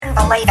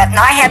believe it. And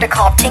I had to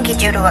call Tinky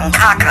Doodoo and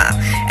Kaka.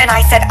 And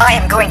I said, I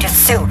am going to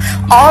sue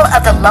all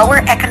of the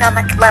lower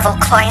economic level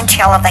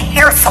clientele of the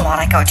hair salon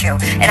I go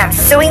to. And I'm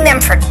suing them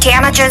for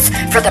damages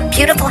for the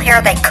beautiful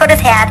hair they could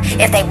have had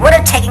if they would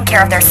have taken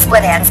care of their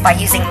split ends by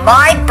using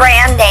my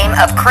brand name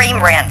of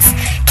cream rinse.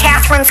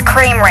 Catherine's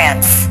Cream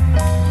Rinse.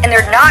 And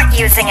they're not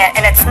using it,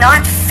 and it's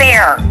not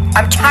fair.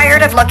 I'm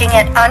tired of looking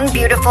at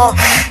unbeautiful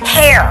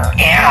hair.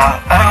 Yeah,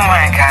 oh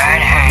my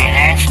God, honey,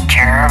 that's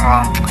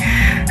terrible.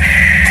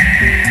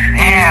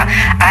 Yeah,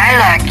 I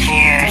like to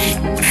use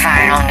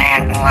Final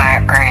Net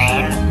White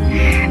Rain,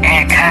 and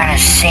it kind of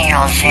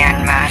seals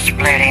in my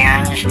split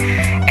ends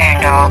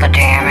and all the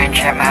damage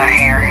that my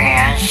hair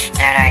has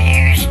that I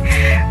used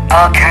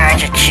all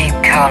kinds of cheap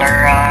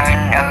color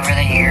on over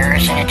the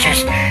years, and it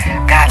just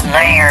got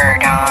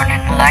layered on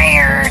and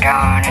layered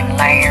on and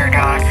layered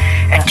on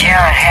until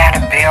it had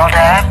to build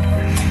up.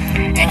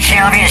 And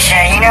Sylvia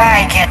said, you know how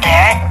you get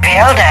that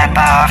build up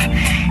off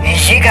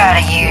is you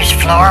gotta use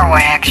floor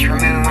wax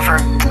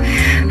remover,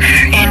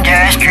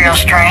 industrial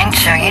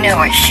strength. So you know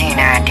what she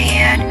and I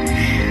did.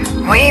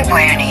 We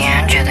went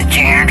into the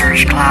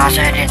janitor's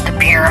closet at the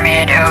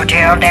Pyramid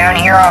Hotel down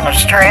here on the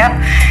Strip,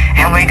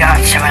 and we got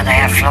some of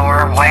that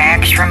floor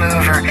wax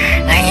remover.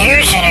 They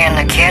use it in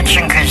the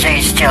kitchen because they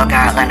still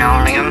got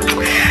linoleum.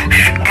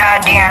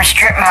 Goddamn,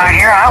 stripped my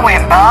hair. I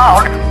went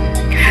bald.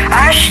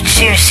 I should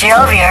sue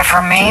Sylvia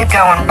for me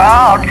going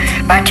bald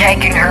by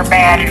taking her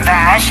bad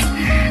advice.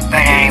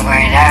 But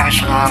anyway, that was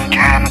a long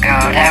time ago.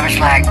 That was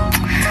like,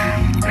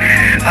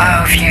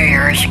 a few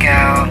years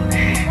ago.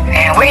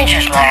 And we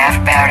just laugh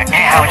about it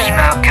now with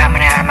smoke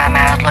coming out of my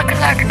mouth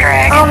looking like a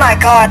dragon. Oh my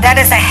God, that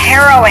is a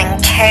harrowing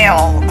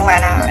tale,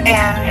 Glenna.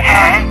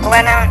 And,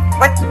 Glenna,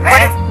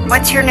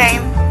 what's your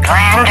name?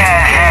 Glenda,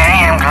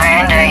 honey, I'm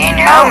Glenda. You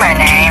know my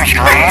name's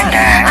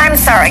Glenda. I'm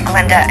sorry,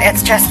 Glenda.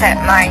 It's just that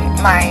my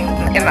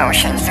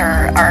emotions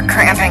are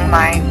cramping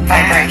my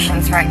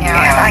vibrations right now.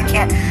 Yeah. And I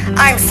can't.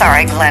 I'm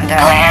sorry, Glenda.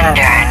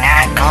 Glenda,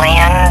 not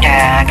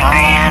Glenda.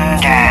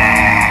 Glenda.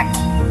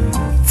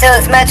 So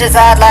as much as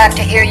I'd like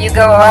to hear you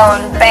go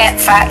on bat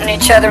fighting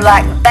each other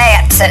like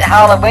bats at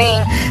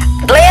Halloween,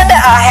 Glenda,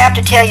 I have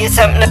to tell you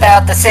something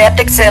about the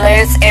septic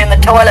cellars and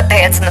the toilet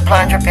pets and the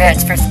plunger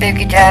pets for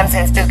spooky times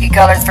and spooky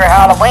colors for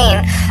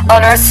Halloween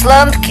on our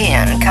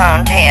Slumpkin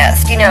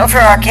contest. You know, for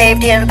our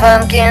caved-in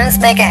pumpkins,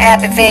 make a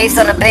happy face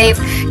on a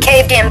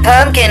caved-in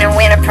pumpkin and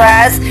win a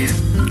prize.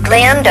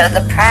 Glenda,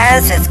 the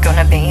prize is going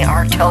to be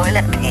our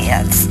toilet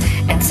pets.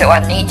 And so I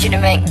need you to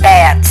make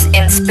bats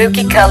in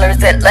spooky colors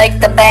that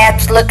make the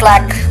bats look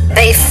like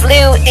they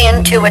flew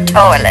into a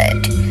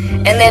toilet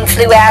and then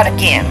flew out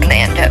again,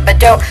 Glenda.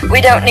 But we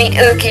don't need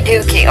ookie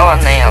dookie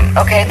on them,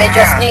 okay? They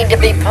just need to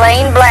be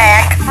plain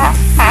black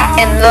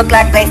and look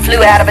like they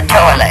flew out of a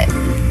toilet.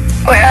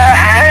 Well,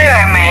 how do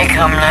I make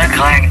them look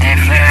like they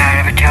flew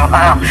out of a toilet?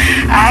 Oh,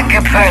 I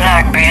could put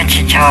like bits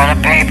of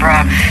toilet paper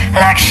on,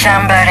 like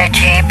somebody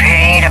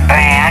TP'd a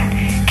bat.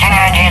 Can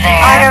I do that?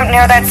 I don't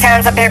know, that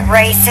sounds a bit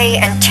racy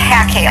and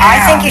tacky.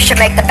 I think you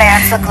should make the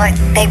bats look like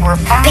they were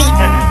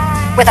beaten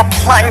with a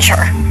plunger.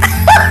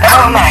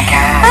 Oh my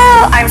God.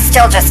 Oh, I'm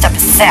still just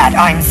upset.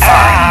 I'm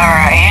sorry.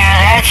 Alright,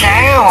 yeah,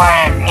 I don't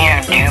want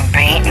to, do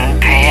beaten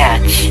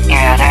pets.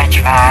 Yeah, that's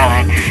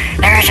violent.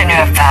 There's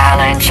enough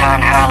violence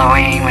on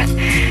Halloween with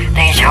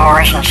these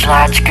whores and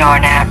sluts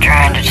going out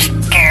trying to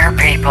scare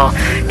people,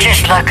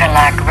 just looking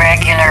like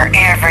regular,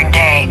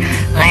 everyday,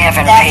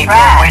 living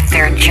people with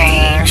their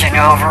jeans and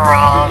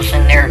overalls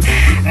and their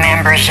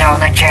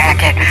members-only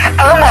jacket.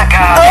 Oh my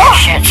God, that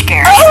shit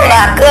scares me. Oh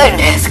my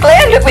goodness,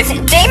 Glenda was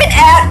demon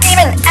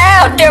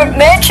out. Don't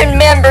mention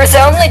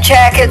members-only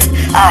jackets.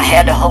 I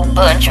had a whole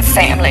bunch of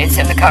families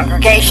in the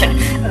congregation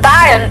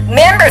buying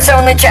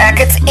members-only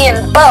jackets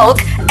in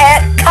bulk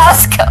at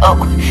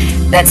Costco.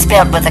 That's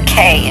spelled with a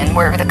K, and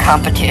we're the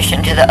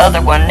competition to the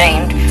other one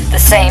named the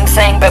same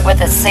thing but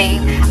with a C.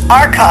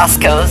 Our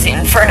Costco's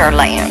in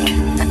Fernerland.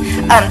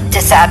 I'm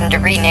deciding to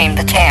rename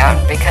the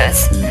town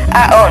because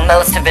I own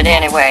most of it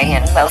anyway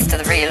and most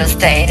of the real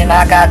estate, and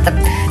I got the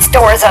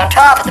stores on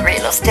top of the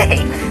real estate.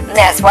 And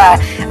that's why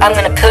I'm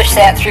going to push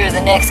that through the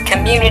next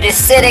community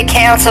city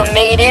council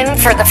meeting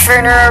for the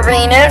Ferner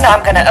Arena, and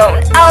I'm going to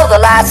own all the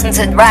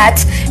licensing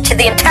rights to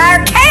the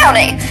entire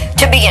county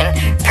to be in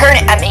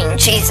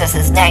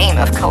Jesus' name,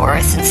 of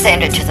course, and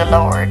send it to the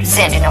Lord.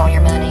 Send in all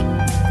your money.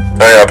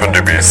 I happen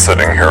to be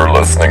sitting here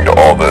listening to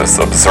all this,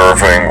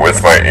 observing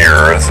with my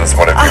ears, as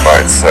one of you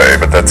might say,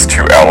 but that's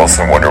too Alice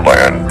in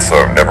Wonderland,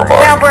 so never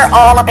mind. Well, we're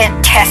all a bit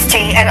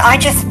testy, and I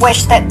just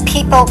wish that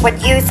people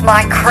would use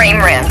my cream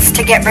rinse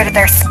to get rid of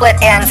their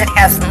split ends. It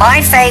has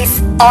my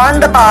face on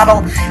the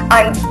bottle.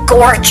 I'm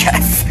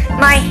gorgeous.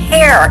 My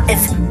hair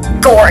is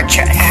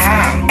gorgeous.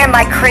 And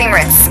my cream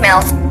rinse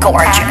smells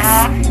gorgeous.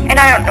 And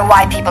I don't know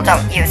why people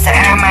don't use it.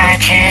 How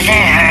much is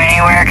it,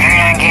 honey? Where can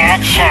I get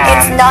some?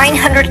 It's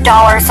 $900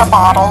 a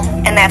bottle,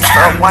 and that's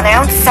for a 1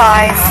 ounce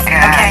size.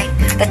 Okay.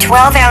 The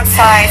 12 ounce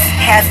size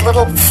has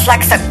little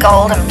flecks of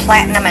gold and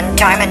platinum and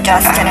diamond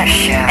dust in it.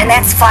 And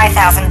that's $5,000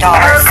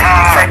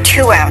 for a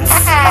 2 ounce.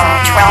 12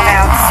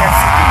 ounce.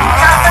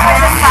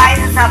 There's the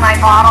sizes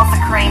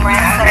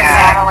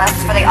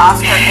the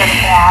Oscar good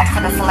and bad for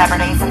the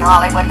celebrities in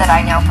Hollywood that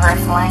I know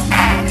personally.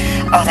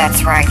 Oh,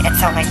 that's right. It's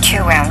only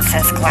 2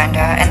 ounces,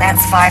 Glenda, and that's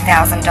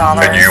 $5,000.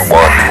 And you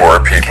want poor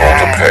people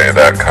to pay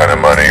that kind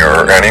of money,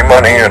 or any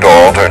money at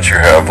all? Don't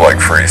you have, like,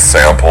 free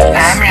samples?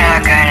 I'm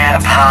not gonna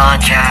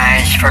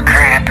apologize for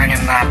crapping in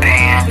my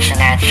pants,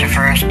 and that's the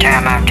first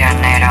time I've done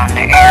that on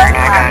the air,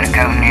 and I gotta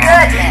go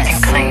now and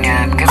clean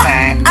up.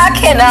 Goodbye. I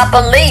cannot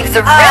believe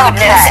the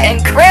rudeness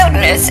and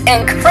crudeness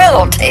and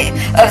cruelty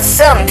of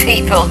some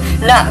people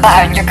not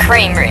buying your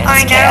cream rinse,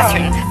 I know.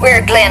 Catherine.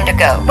 Where'd Glenda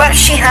go? Well,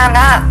 she hung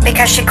up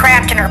because she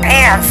crapped in her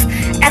pants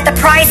at the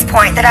price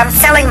point that I'm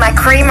selling my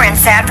cream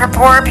rinse at for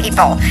poor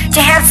people to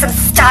have some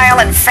style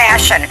and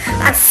fashion.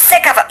 I'm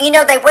sick of them. You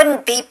know, they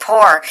wouldn't be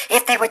poor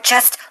if they would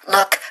just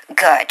look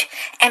good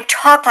and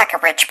talk like a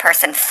rich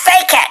person.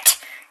 Fake it!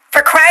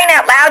 For crying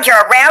out loud,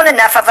 you're around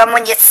enough of them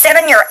when you sit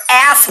on your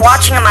ass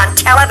watching them on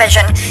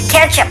television.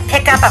 Can't you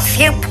pick up a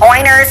few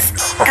pointers?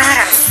 God,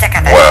 I'm sick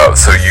of it. Wow,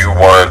 so you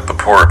want the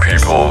poor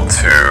people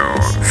to...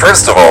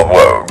 First of all,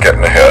 whoa,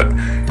 getting ahead.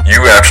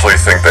 You actually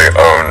think they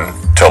own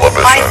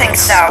televisions? I think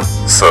so.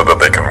 So that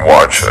they can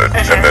watch it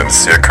and then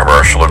see a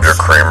commercial of your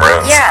cream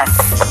rinse? Yes.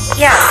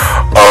 Yes.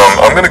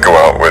 I'm gonna go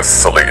out with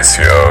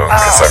Celicia,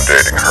 because I'm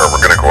dating her.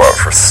 We're gonna go out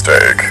for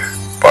steak.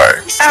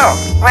 Bye. Oh,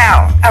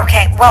 well,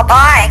 okay. Well,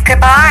 bye.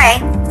 Goodbye.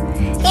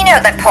 You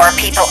know that poor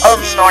people own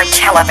more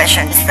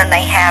televisions than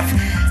they have,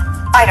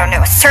 I don't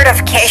know,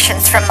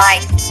 certifications from my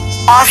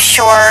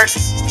offshore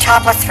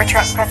topless for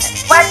Trump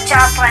president. What,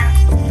 Jocelyn?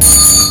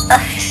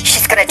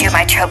 She's gonna do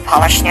my toe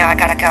polish now. I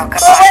gotta go.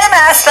 Goodbye. Well, what am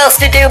I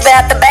supposed to do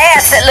about the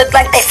bats that look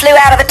like they flew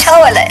out of a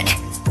toilet?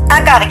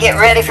 I gotta get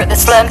ready for the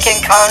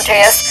Slumpkin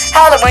contest.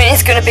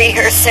 Halloween's gonna be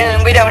here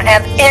soon. We don't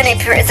have any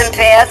prison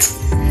pets.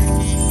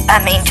 I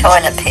mean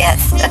toilet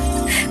pets.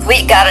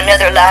 We got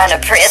another line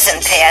of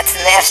prison pets,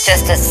 and that's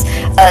just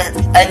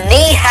a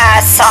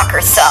knee-high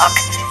soccer sock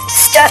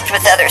stuffed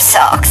with other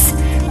socks.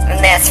 And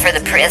that's for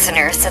the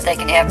prisoners, so they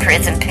can have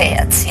prison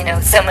pets. You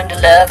know, someone to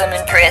love them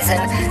in prison.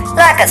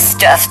 Like a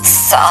stuffed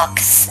sock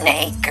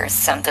snake or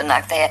something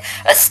like that.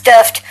 A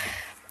stuffed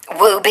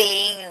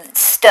whoopee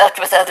stuffed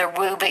with other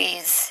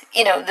whoopies.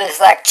 You know, there's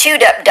like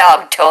chewed-up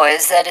dog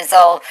toys that is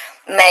all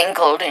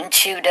mangled and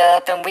chewed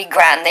up, and we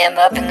grind them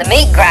up in the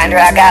meat grinder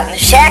I got in the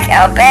shack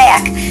out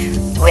back.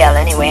 Well,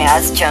 anyway, I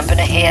was jumping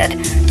ahead.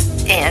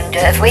 And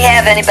if we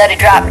have anybody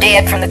drop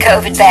dead from the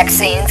COVID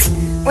vaccines,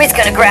 we're just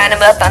gonna grind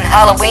them up on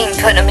Halloween,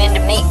 put them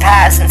into meat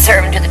pies, and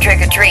serve them to the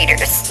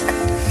trick-or-treaters.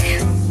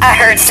 I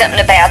heard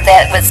something about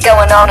that was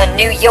going on in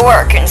New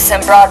York in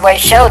some Broadway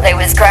show. They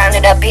was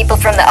grinding up people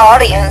from the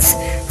audience,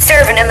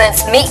 serving them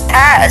as meat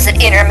pies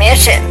at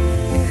intermission.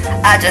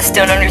 I just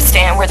don't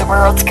understand where the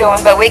world's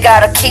going, but we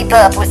gotta keep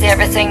up with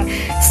everything.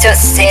 So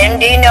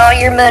send in all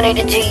your money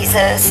to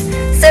Jesus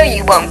so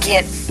you won't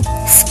get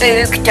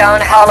spooked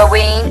on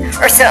Halloween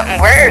or something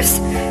worse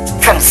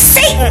from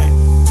Satan.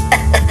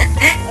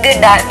 Good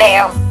night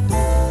now.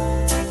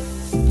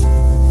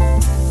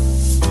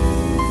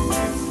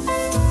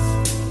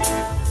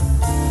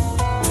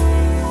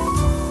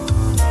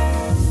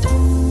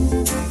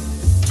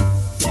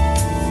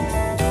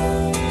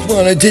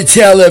 Wanted to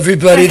tell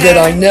everybody that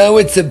I know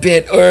it's a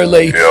bit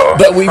early,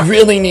 but we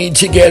really need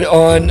to get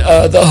on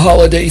the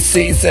holiday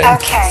season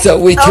so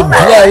we can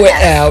blow it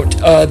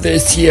out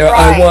this year.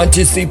 I want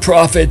to see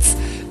profits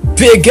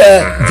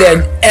bigger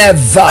than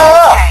ever.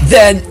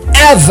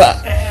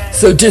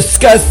 So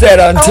discuss that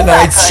on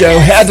tonight's show.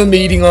 Have a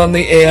meeting on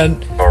the air.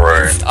 All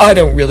right. I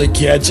don't really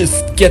care.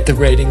 Just get the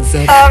ratings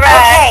up. All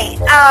right.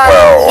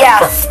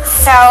 Yes.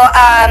 So,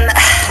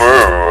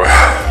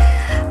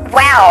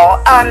 wow,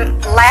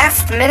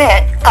 last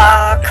minute,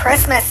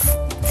 Christmas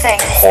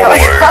things going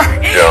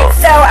on. Yeah.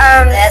 So,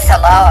 That's a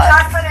lot.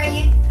 Jocelyn, are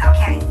you,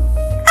 okay.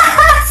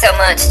 So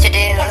much to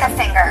do. Pick a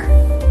finger.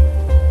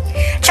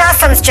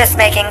 Jocelyn's just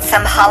making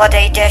some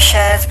holiday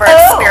dishes. We're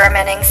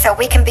experimenting so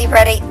we can be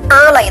ready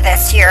early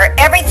this year.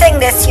 Everything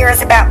this year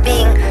is about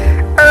being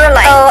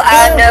early.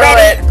 I know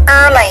ready it.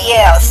 early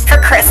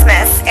for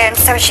Christmas. And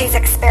so she's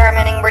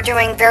experimenting. We're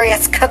doing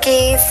various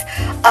cookies,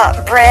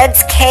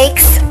 breads,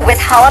 cakes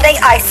with holiday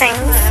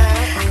icings,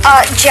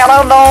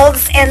 Jell-O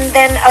molds, and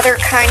then other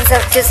kinds of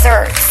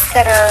desserts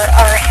that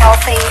are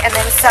healthy, and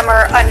then some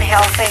are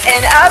unhealthy.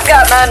 And I've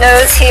got my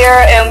nose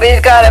here, and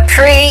we've got a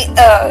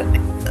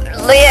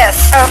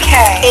list.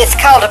 Okay. It's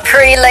called a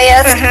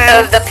pre-list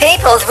of the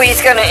peoples we're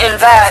going to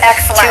invite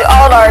Excellent. to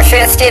all our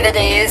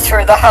festivities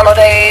for the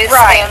holidays.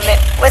 Right. And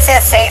What's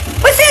that say?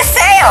 what's that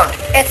sound?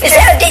 It's Is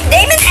just- that a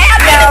demon?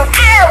 No.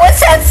 What's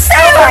that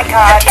sound? Oh my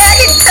God.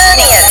 Italian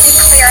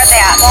courteous. Clear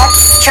that.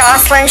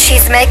 Jocelyn,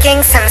 she's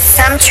making some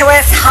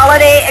sumptuous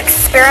holiday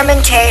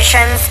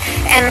experimentations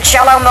and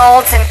Jell-O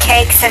molds and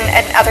cakes and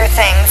other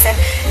things. And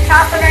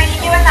Jocelyn, are you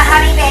doing the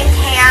honey baked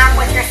ham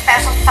with your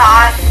special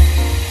sauce?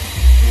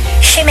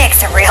 She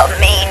makes a real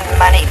mean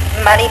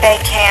honey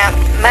baked ham.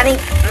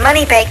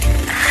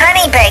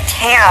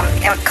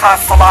 It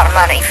costs a lot of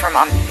money from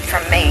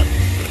me.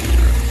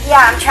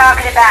 Yeah, I'm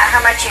talking about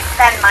how much you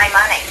spend my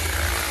money.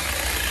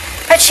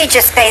 But she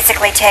just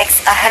basically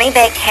takes a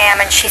honey-baked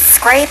ham and she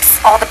scrapes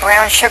all the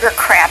brown sugar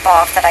crap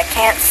off that I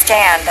can't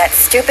stand, that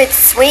stupid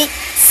sweet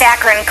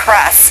saccharine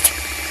crust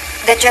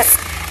that just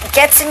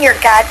gets in your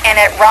gut and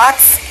it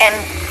rots and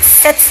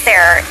sits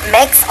there,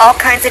 makes all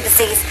kinds of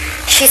disease.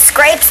 She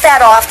scrapes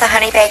that off the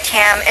honey-baked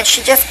ham and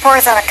she just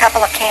pours on a couple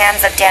of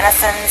cans of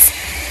Denison's,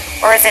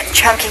 or is it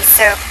chunky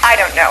soup? I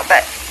don't know,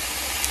 but...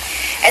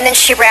 And then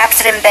she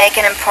wraps it in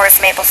bacon and pours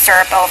maple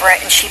syrup over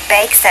it, and she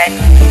bakes it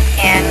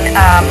in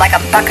like a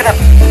bucket of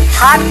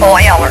hot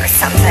oil or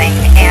something,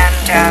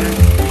 and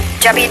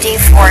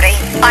WD-40,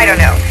 I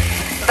don't know.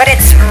 But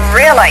it's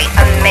really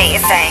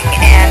amazing,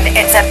 and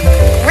it's a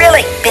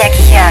really big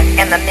hit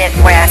in the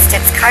Midwest.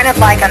 It's kind of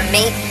like a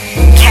meat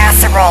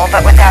casserole,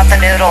 but without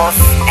the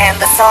noodles and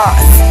the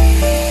sauce.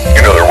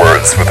 In other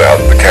words, without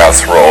the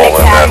casserole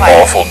and that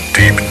awful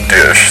deep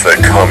dish they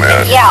come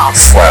in,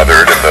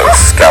 slathered in the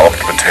scalloped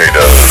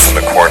potatoes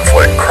and the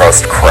cornflake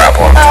crust crap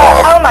on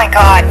top. Oh my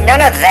God,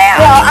 none of that.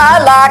 Well,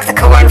 I like the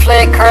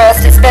cornflake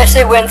crust,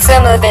 especially when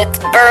some of it's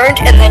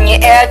burnt and then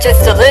you add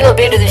just a little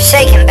bit of the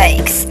shake and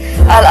bakes.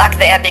 I like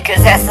that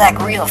because that's like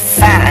real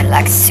fine,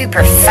 like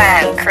super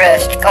fine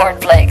crushed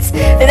cornflakes.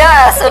 And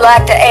I also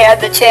like to add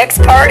the Chex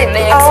Party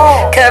Mix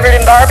covered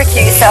in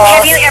barbecue sauce.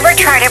 Have you ever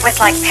tried it with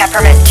like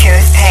peppermint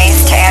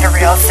toothpaste to add a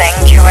real thing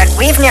to it?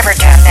 We've never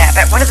done that,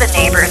 but one of the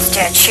neighbors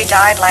did. She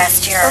died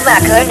last year. Oh my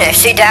goodness,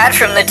 she died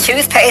from the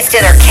toothpaste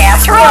in her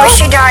casserole? No,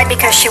 she died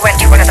because she went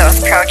to one of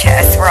those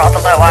protests where all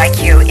the low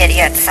IQ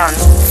idiots on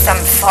some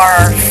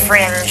far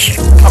fringe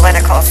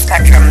political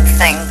spectrum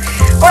thing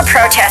were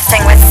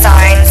protesting with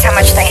signs how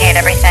much they hate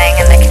everything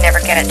and they can never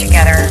get it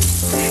together.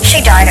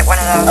 She died at one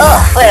of those. Oh,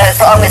 well, as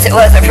long as it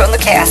wasn't from the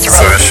casserole.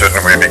 So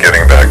shouldn't we be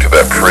getting back to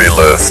that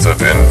pre-list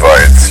of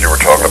invites you were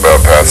talking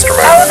about, Pastor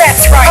Matt? Oh,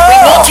 that's right. We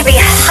need to be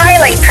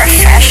highly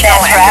professional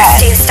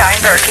after Steve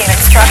Steinberg gave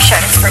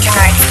instructions for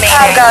tonight's meeting.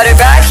 I've got it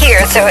right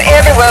here, so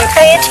everyone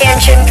pay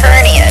attention,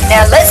 Pernia.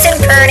 Now listen,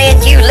 Pernia,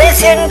 you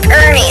listen,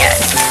 Pernia.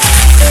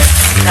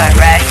 Got it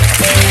right here.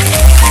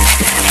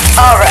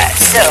 Alright,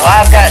 so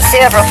I've got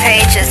several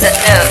pages of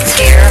notes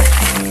here.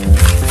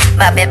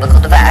 My biblical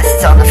device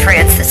is on the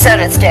fritz. The sun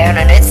is down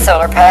and it's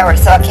solar powered,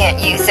 so I can't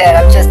use that.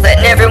 I'm just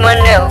letting everyone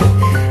know.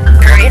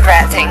 Purdy'd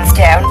write things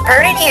down.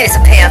 Purdy'd use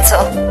a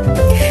pencil.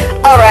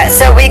 Alright,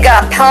 so we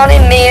got Pawnee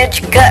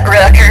Midge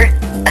Gutrucker.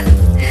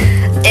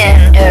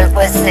 And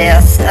what's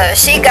this?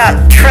 She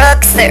got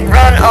trucks that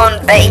run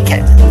on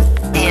bacon.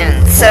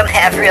 And some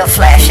have real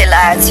flashy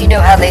lights. You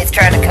know how they're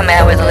trying to come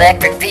out with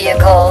electric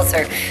vehicles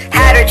or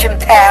hydrogen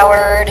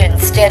powered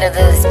instead of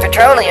those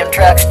petroleum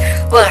trucks.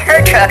 Well,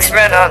 her trucks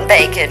run on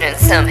bacon and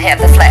some have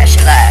the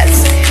flashy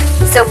lights.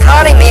 So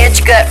Pawnee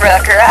Midge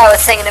Gutrucker, I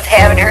was thinking of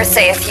having her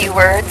say a few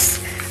words.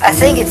 I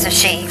think it's a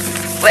she.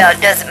 Well,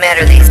 it doesn't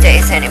matter these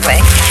days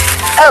anyway.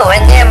 Oh,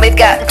 and then we've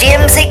got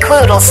Dimsy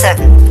Quoodleson.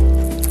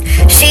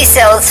 She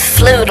sells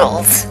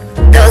floodles.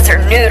 Those are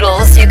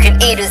noodles you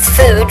can eat as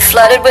food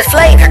flooded with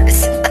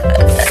flavors.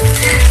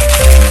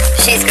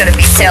 She's going to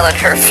be selling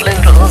her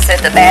floodles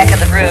at the back of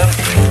the room.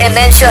 And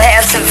then she'll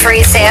have some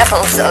free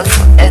samples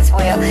as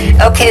well.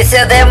 Okay,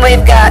 so then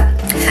we've got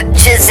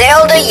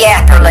Giselda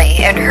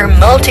Yapperly and her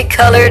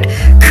multicolored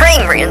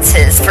cream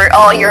rinses for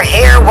all your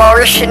hair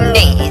washing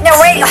needs. No,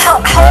 wait,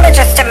 hold it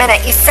just a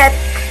minute. You said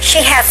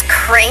she has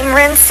cream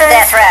rinses?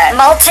 That's right.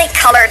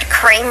 Multicolored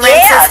cream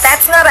rinses? Yes.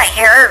 That's not a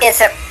hair...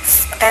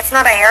 That's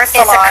not a hair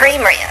salon. It's a cream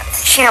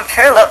rinse.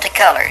 Shampoo.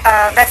 Multicolored.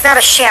 That's not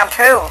a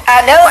shampoo.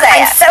 I know that.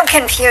 I'm so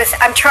confused.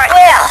 I'm trying...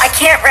 Well... I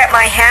can't wrap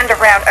my hand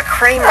around a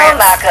cream Oh rinse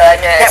my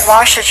goodness. that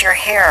washes your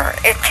hair.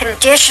 It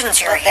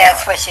conditions your hair.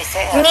 That's what she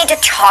said. You need to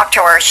talk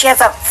to her. She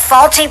has a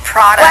faulty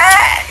product.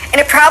 What?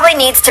 And it probably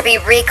needs to be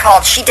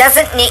recalled. She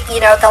doesn't need... You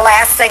know, the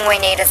last thing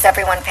we need is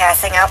everyone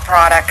passing out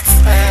products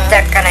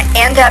that are going to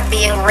end up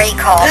being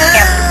recalled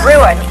and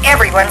ruin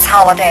everyone's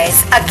holidays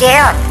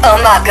again. Oh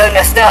my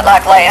goodness, not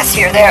like last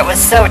year. That was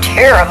so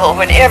terrible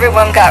when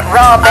everyone got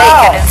raw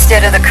bacon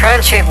instead of the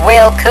crunchy,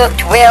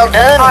 well-cooked,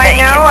 well-done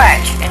bacon. I know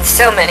it. And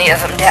so many of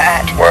them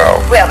died.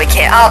 Wow. Well, we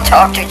can't. I'll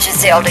talk to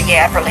Giselda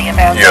Yapperly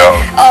about that.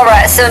 Yeah. All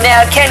right, so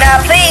now can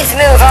I please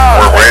move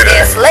on We're with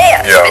waiting. this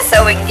list Yeah.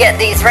 so we can get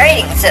these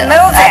ratings up?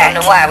 Move I it. don't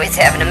know why we was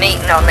having a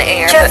meeting on the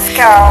air. Just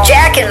but go.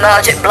 Jack and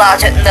Modget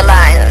Blodgett and the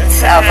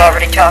Lions. I've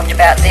already talked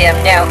about them.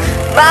 Now,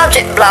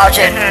 Modget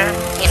Blodgett,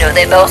 you know,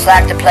 they both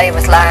like to play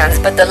with lions,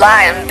 but the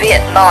lion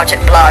bit Modget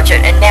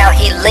Blodgett, and now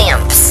he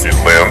limps. It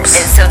limps.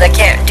 And so they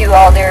can't do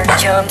all their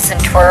jumps and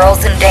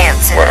twirls and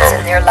dances Wow.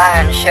 in their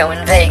lion show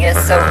in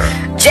Vegas. So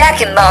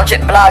Jack and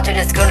Modget Blodgett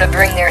is going to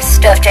bring their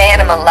stuffed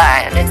animal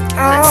lion.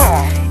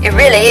 It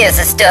really is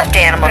a stuffed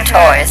animal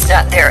toy. It's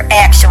not their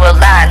actual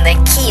lion they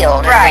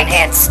killed and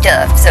had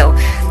stuffed. So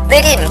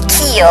they didn't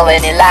kill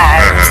any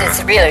lions.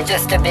 It's really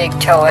just a big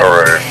toy.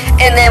 All right.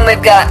 And then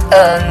we've got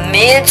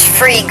Midge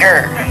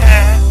Frieger.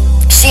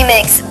 She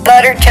makes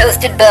butter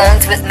toasted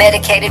buns with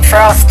medicated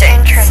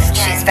frosting.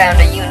 She's found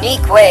a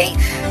unique way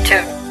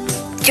to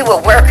do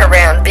a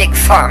workaround Big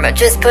Pharma.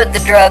 Just put the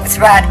drugs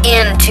right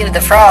into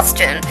the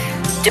frosting.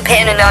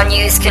 Depending on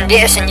use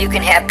condition, you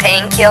can have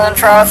pain-killing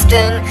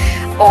frosting,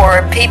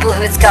 or people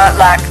who's got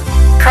like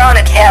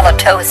chronic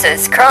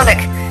halitosis, chronic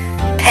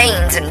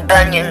pains and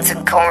bunions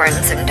and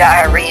corns and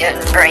diarrhea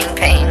and brain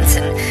pains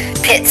and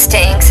pit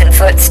stinks and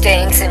foot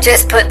stinks, and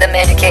just put the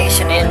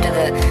medication into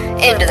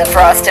the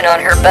frosting on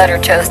her butter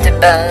toasted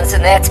buns,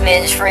 and that's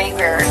Ms.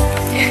 Freebird.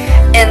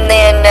 And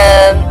then,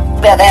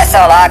 well, that's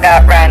all I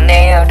got right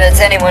now.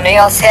 Does anyone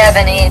else have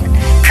any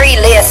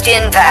pre-list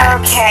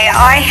invites? Okay,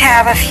 I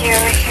have a few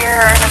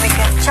here. Let me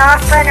get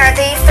Jocelyn. Are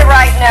these the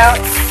right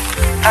notes?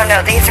 Oh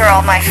no, these are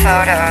all my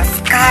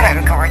photos. God,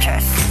 I'm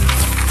gorgeous.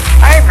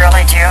 I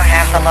really do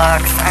have the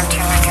looks, I'm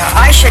telling you.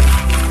 I should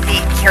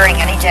be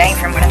hearing any day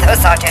from one of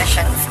those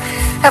auditions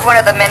of one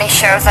of the many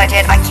shows I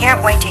did. I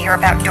can't wait to hear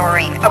about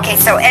Doreen. Okay,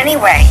 so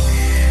anyway,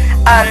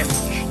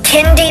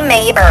 Kindy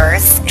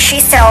Mabers, she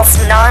sells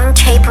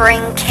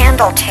non-tapering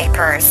candle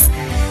tapers.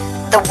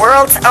 The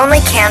world's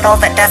only candle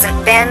that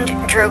doesn't bend,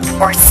 droop,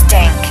 or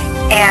stink.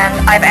 And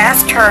I've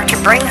asked her to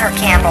bring her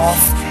candles,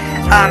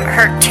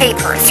 her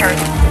tapers,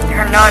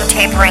 her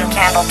non-tapering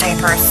candle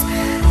tapers,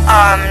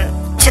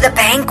 to the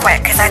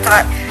banquet, because I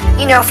thought,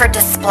 you know, for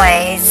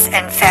displays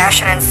and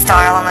fashion and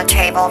style on the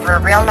table, for a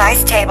real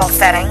nice table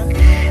setting.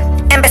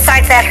 And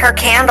besides that, her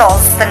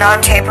candles, the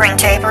non-tapering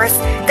tapers,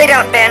 they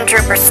don't bend,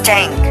 droop, or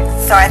stink.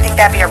 So I think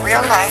that'd be a real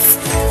nice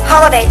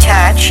holiday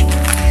touch.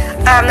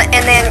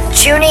 And then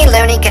Junie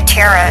Looney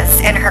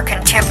Gutierrez in her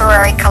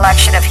contemporary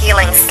collection of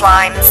healing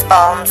slimes,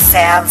 balms,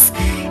 salves,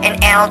 and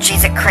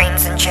analgesic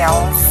creams and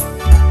gels.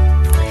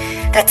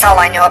 That's all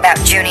I know about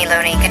Junie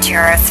Looney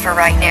Gutierrez for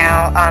right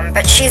now.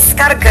 But she's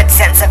got a good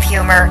sense of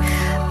humor,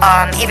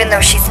 even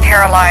though she's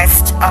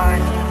paralyzed on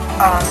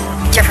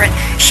different...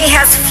 She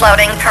has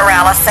floating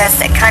paralysis.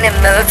 It kind of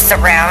moves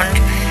around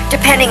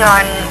depending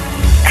on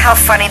how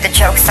funny the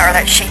jokes are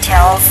that she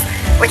tells,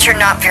 which are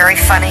not very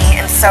funny.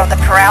 And so the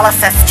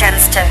paralysis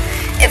tends to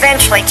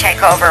eventually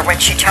take over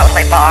when she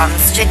totally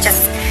bombs.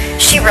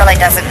 She really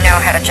doesn't know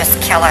how to just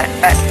kill it,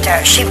 but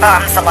she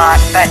bombs a lot.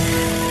 But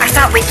I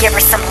thought we'd give her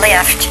some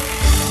lift.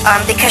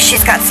 Because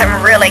she's got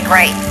some really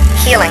great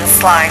healing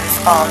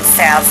slimes, balms,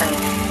 salves, and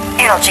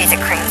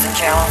analgesic creams and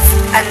gels.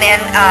 And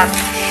then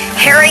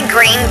Harry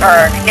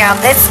Greenberg. Now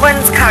this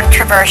one's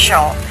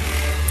controversial.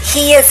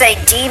 He is a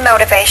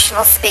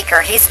demotivational speaker.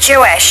 He's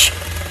Jewish.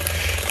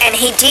 And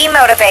he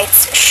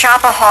demotivates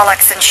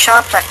shopaholics and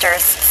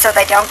shoplifters so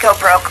they don't go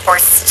broke or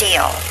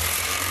steal.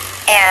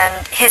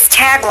 And his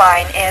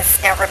tagline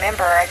is, now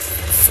remember,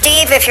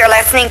 Steve, if you're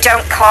listening,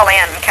 don't call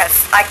in,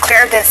 because I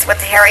cleared this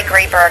with Harry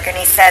Greenberg, and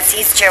he says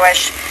he's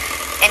Jewish,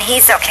 and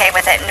he's okay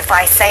with it, and if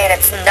I say it,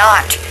 it's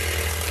not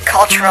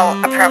cultural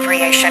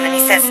appropriation. And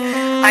he says,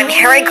 I'm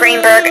Harry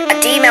Greenberg, a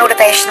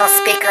demotivational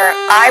speaker.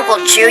 I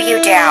will Jew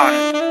you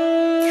down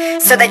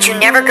so that you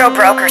never go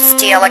broke or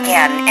steal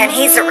again. And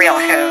he's a real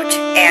hoot,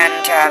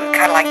 and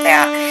kind of like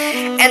that.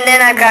 And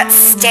then I've got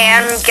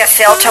Stan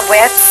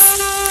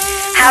Gefiltewitz.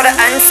 How to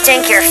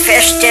unstink your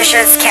fish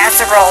dishes,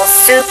 casseroles,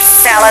 soups,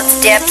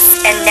 salads,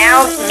 dips, and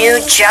now new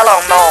Jell-O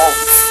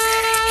molds.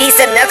 He's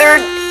another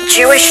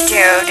Jewish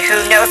dude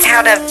who knows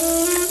how to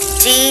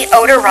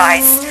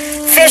deodorize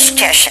fish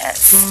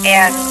dishes.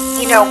 And,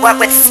 you know, what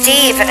with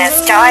Steve and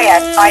his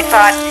diet, I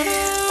thought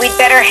we'd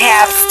better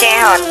have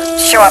Stan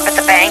show up at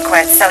the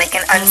banquet so he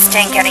can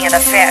unstink any of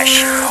the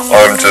fish.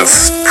 I'm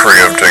just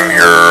preempting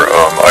here.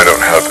 I don't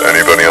have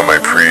anybody on my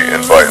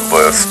pre-invite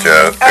list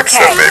yet,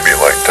 except maybe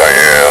like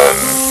Diane.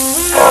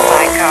 Oh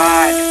my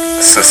God.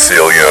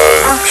 Cecilia.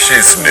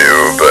 She's new,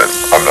 but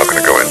I'm not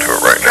going to go into it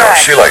right now.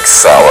 She likes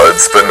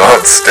salads, but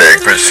not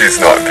steak, but she's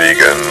not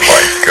vegan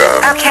like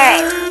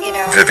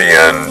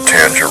Vivienne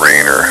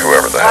Tangerine or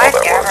whoever the hell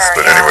that was.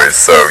 But anyway,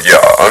 so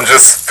yeah, I'm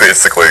just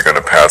basically going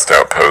to pass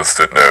out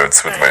Post-it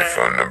notes with my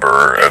phone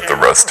number at the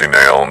Rusty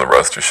Nail and the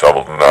Rusty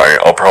Shovel tonight.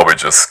 I'll probably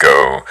just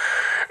go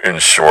in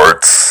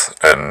shorts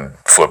and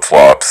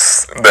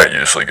flip-flops. That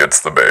usually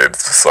gets the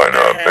babes to sign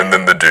up. And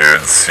then the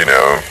dudes, you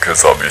know,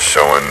 because I'll be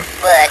showing...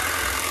 What?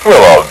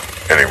 Well,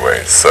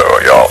 anyway, so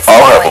yeah,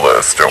 I'll have a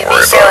list. Don't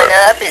worry about it. Showing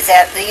up? Is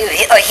that you?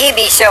 Oh, he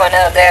be showing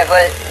up. That's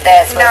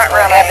what's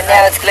going to happen.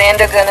 Now is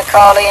Glenda going to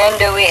call in?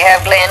 Do we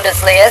have Glenda's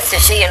list?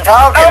 Is she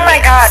involved in Oh my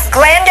God,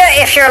 Glenda,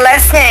 if you're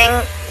listening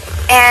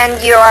and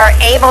you are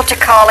able to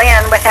call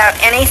in without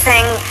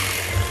anything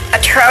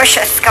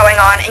atrocious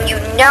going on, and you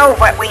know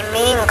what we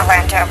mean,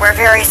 Glenda, we're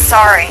very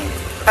sorry,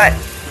 but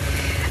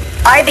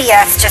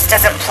IBS just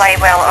doesn't play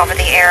well over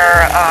the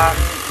air.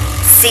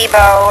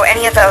 SIBO,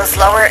 any of those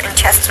lower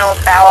intestinal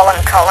bowel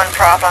and colon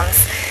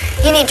problems,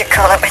 you need to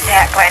cool it with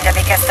that, Glenda,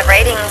 because the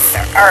ratings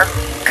are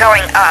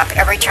going up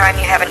every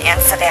time you have an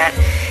incident.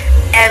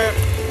 And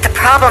the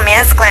problem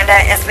is,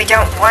 Glenda, is we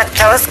don't want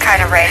those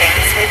kind of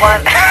ratings. We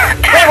want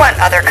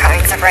other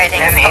kinds of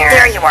ratings. I'm here. Oh,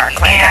 there you are,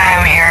 Glenda. Yeah,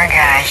 I'm here,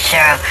 guys. So,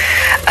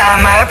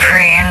 my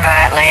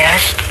pre-invite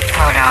list.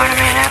 Hold on a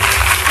minute.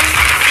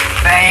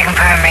 But you can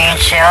put me and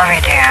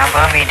Sylvie down.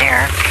 We'll be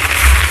there.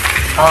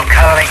 Old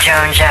Coley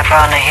Jones up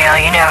on the hill.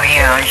 You know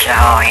he owns the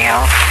whole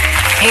hill.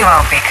 He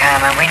won't be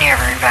coming. We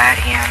never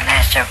invite him.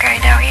 That's okay,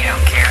 though. He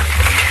don't care.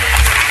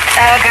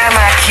 I've got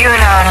my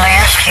QAnon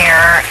list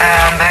here,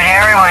 but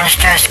everyone's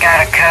just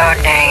got a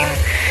code name.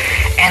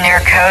 And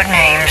their code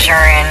names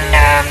are in,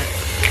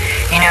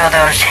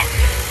 those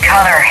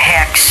color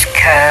hex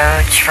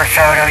codes for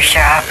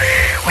Photoshop.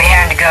 We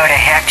had to go to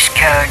hex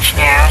codes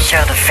now so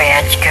the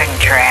feds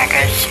couldn't track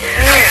us.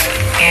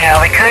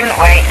 We couldn't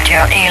wait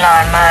until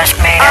Elon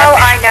Musk made up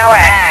his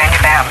mind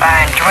about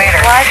buying Twitter.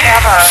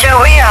 Whatever.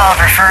 So we all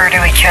refer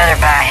to each other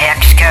by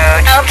hex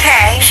codes.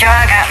 Okay. So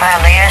I got my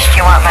list.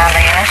 You want my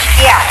list?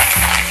 Yes.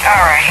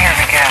 All right, here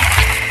we go.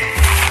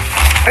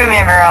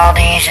 Remember, all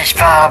these is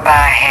followed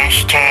by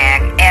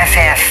hashtag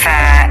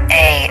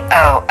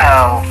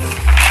FF5AOO.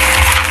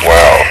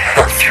 Wow.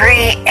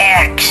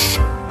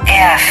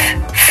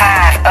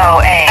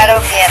 3XF508. I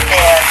don't get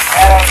this.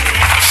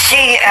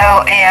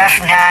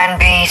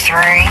 COF9B3.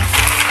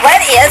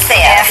 What is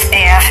this?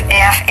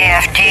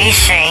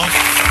 FFFFDC.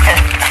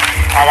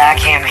 I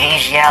like him,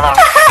 he's yellow.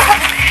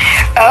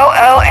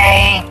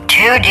 OOA2DE.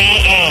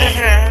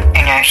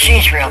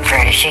 She's real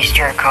pretty, she's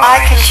turquoise. I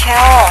can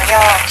tell,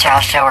 yeah. It's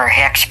also her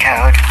hex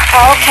code.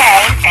 Okay.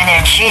 And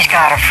then she's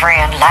got a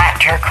friend, light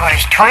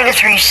turquoise,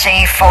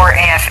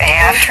 23C4FF.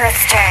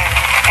 Interesting.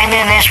 And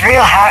then this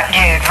real hot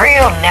dude,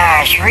 real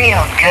nice,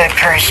 real good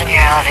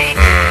personality.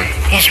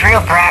 He's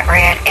real bright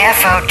red,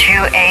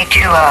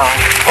 FO2A20.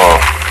 Oh.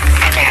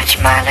 And that's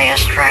my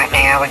list right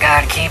now. We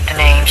gotta keep the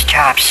names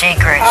top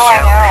secret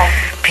I know.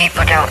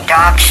 People don't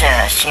dox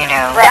us,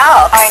 Dox?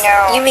 I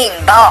know. You mean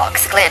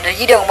box, Glenda.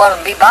 You don't want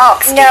to be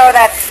boxed. No,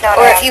 that's not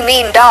Or it. if you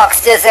mean dox,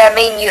 does that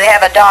mean you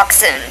have a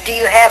dachshund? Do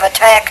you have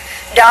attack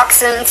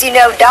dachshunds?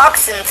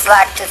 Dachshunds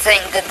like to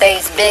think that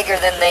they's bigger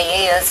than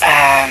they is.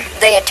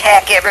 They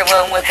attack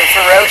everyone with the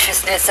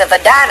ferociousness of a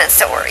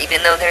dinosaur,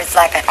 even though there's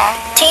like a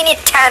teeny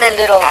tiny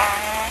little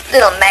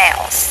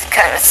mouse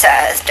kind of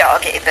sized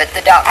doggy, but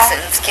the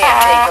dachshunds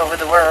can't take over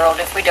the world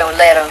if we don't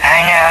let them.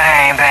 I know,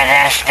 honey, but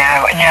that's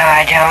not... No,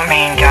 I don't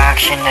mean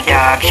doxing the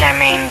dogs. I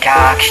mean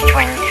doxed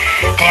when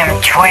them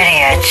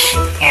twidiots,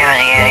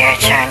 the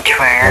idiots on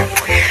Twitter.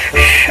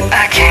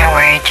 I can't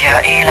wait till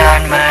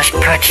Elon Musk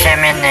puts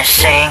them in the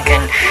sink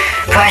and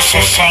puts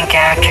the sink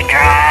out to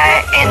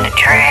dry in the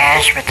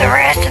trash with the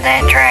rest of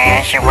that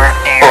trash that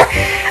worked there.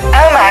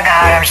 Oh my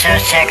God, I'm so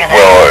sick of that.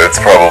 Well, it's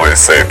probably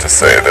safe to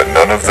say that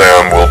none of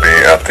them will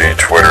be at the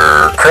Twitter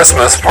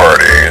Christmas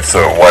party,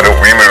 so why don't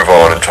we move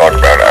on and talk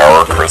about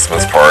our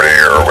Christmas party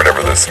or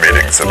whatever this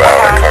meeting's about?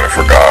 I kind of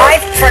forgot.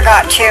 I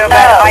forgot too,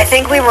 but I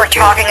think we were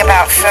talking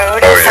about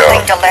food and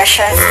something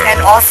delicious, and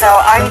also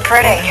I'm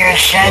pretty. You're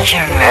such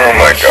a Oh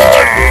my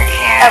God.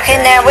 Okay,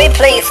 now let's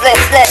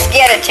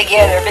get it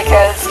together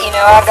because,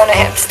 I'm gonna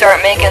have to start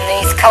making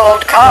these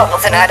cold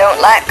calls, and I don't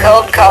like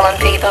cold calling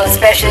people,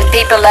 especially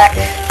people like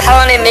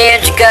Pony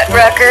Midge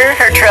Gutrucker,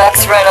 her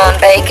trucks run on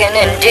bacon,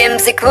 and Jim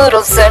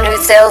Ziquoodleson, who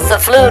sells the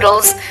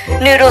floodles,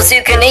 noodles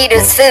you can eat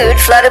as food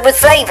flooded with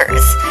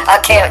flavors. I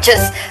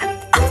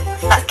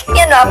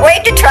cannot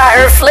wait to try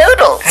her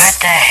floodles. What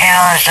the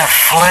hell is a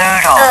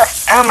floodle?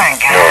 Oh my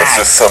God. No, it's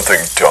just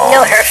something dumb.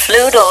 No, her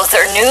floodles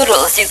are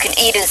noodles you can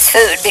eat as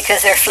food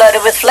because they're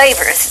flooded with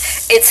flavors.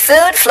 It's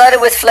food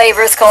flooded with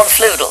flavors called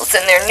floodles,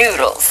 and they're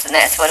noodles, and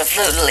that's what a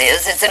floodle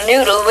is. It's a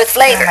noodle with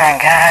flavor. Oh my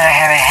God, I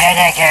have a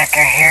headache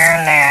after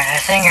hearing that. I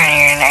think I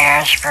need an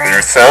aspirin.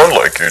 You sound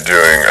like you're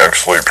doing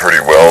actually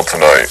pretty well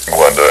tonight,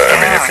 Glenda. I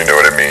mean, if you know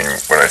what I mean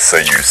when I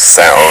say you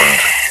sound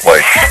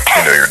like,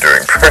 you're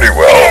doing pretty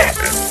well.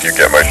 You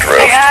get my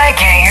drift? Yeah, I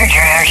get your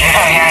drift.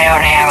 I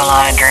don't have a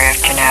lot of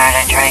drift tonight.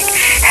 I drank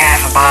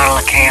half a bottle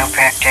of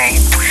Kaopectate.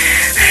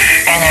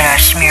 And then I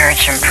smeared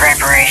some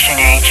preparation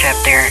H up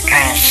there to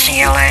kind of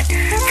seal it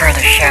for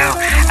the show.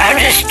 I'm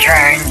just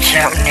trying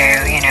something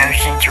new,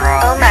 since we're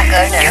all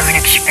doing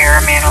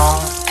experimental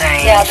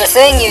things. Yeah, the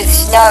thing you're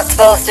not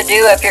supposed to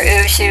do up your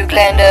Ushu,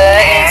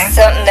 Glenda, is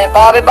something that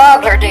Bobby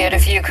Bogler did a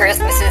few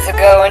Christmases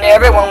ago, and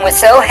everyone was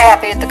so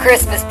happy at the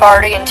Christmas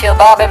party until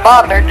Bobby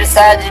Bogler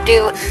decided to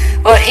do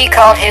what he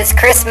called his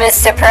Christmas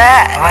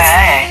surprise.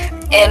 What?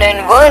 And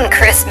in one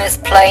Christmas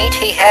plate,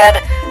 he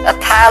had a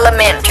pile of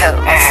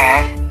Mentos.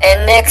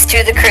 And next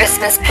to the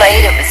Christmas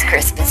plate, it was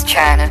Christmas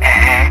china.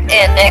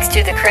 And next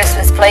to the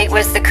Christmas plate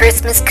was the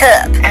Christmas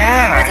cup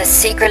with a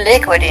secret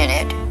liquid in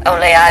it.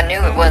 Only I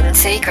knew it wasn't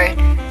secret.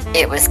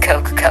 It was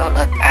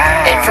Coca-Cola.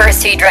 And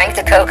first he drank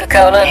the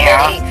Coca-Cola, and then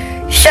he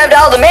shoved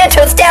all the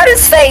Mentos down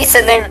his face,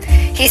 and then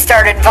he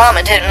started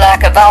vomiting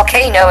like a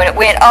volcano, and it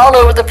went all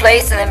over the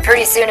place, and then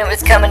pretty soon it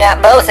was coming out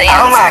both ends.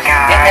 Oh my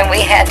God. And then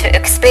we had to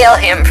expel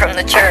him from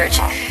the church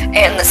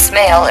and the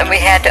smell, and we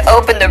had to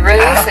open the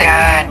roof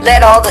and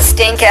let all the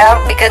stink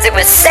out because it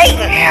was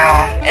Satan.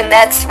 And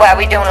that's why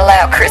we don't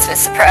allow Christmas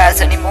surprise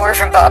anymore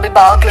from Bobby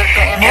Bogler.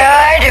 No,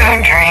 I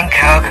don't drink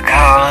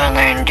Coca-Cola and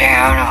then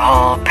down a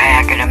whole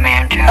packet of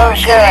Mentos. Oh,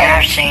 good.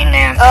 I've seen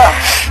them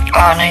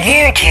on the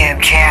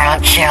YouTube channel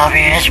at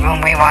Sylvia's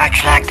when we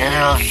watch like the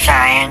little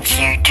science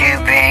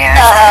YouTube videos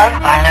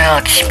on little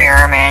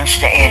experiments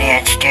the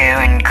idiots do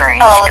in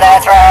grade school.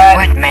 That's right.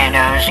 With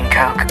Mentos and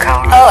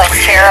Coca-Cola. Oh,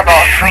 it's terrible.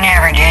 We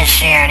never did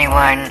see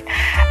anyone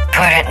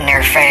put it in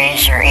their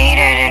face or eat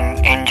it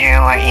and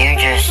do what you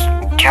just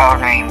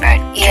told me, but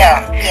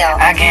yeah.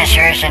 I guess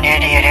there's an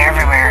idiot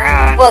everywhere,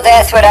 huh? Well,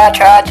 that's what I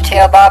tried to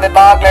tell Bobby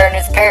Bogler and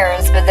his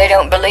parents, but they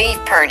don't believe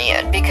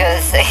Pernian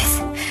because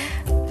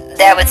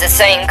that was the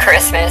same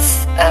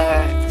Christmas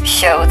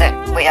show that,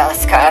 well,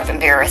 it's kind of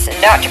embarrassing.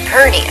 Not to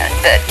Pernian,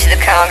 but to the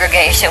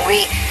congregation.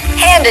 We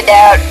handed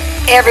out,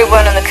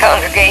 everyone in the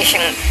congregation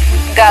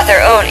got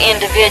their own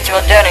individual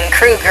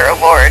Dunning-Kruger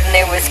award, and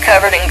it was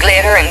covered in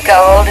glitter and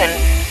gold and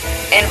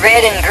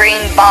red and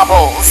green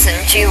baubles and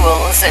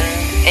jewels and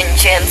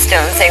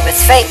gemstones. They was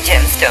fake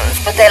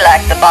gemstones, but they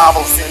liked the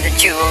baubles and the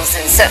jewels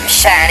and something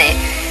shiny.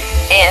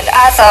 And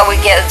I thought we'd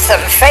get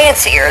something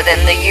fancier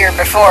than the year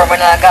before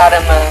when I got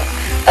them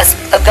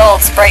a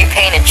gold spray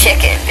painted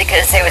chicken,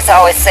 because they was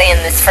always saying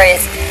this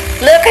phrase,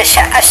 look, a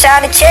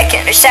shiny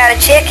chicken, a shiny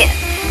chicken.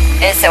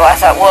 And so I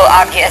thought, well,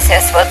 I guess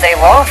that's what they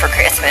want for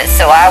Christmas.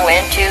 So I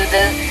went to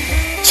the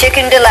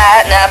Chicken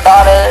Delight and I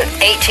bought a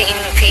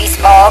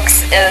 18-piece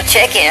box of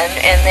chicken,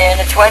 and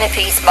then a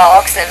 20-piece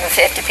box and a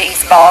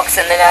 50-piece box,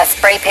 and then I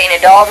spray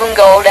painted all of them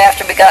gold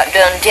after we got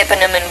done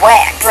dipping them in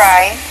wax.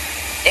 Right.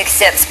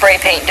 Except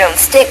spray paint don't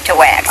stick to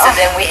wax, and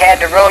then we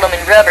had to roll them in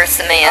rubber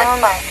cement. Oh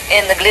my.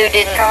 And the glue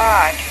didn't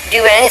God.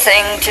 do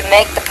anything to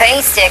make the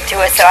paint stick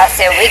to it, so I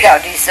said, we gotta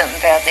do something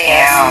about this.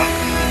 Yeah.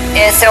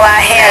 And so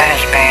I had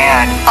That is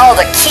bad. all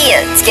the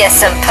kids get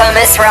some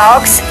pumice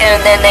rocks, and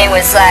then they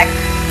was like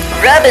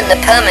rubbing the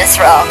pumice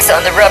rocks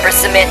on the rubber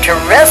cement to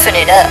roughen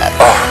it up.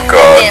 Oh,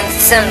 God. And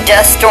some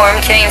dust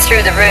storm came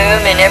through the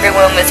room, and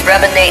everyone was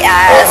rubbing their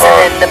eyes, and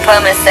then the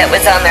pumice that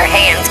was on their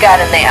hands got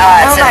in their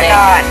eyes. Oh and my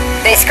God.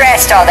 They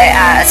scratched all their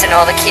eyes, and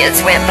all the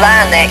kids went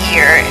blind that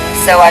year.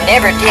 So I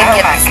never did Oh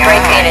get my the spray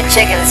painted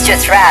chickens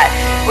just right.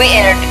 We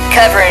ended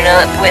covering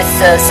up with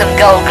some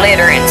gold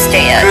glitter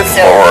instead. Good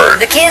so Lord.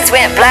 the kids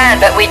went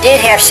blind, but we did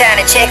have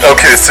shiny chickens.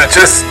 Okay, so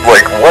just,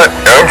 like,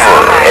 whatever.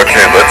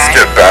 Okay, let's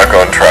get back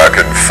on track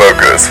and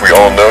focus. We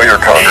all know your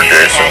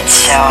congregation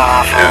That's so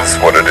awful. is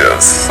what it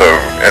is. So,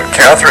 and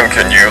Catherine,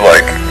 can you,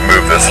 like,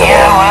 move this Yeah,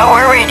 along?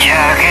 what were we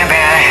talking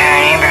about,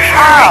 honey,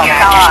 before we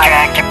got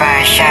distracted by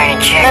a shiny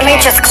chicken? Let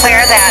me just clear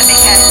that,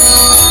 because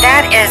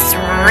that is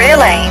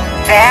really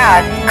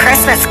bad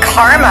Christmas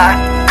karma.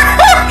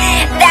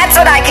 That's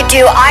what I could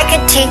do. I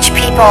could teach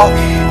people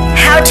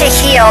how to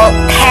heal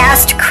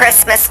past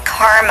Christmas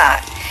karma.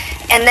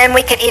 And then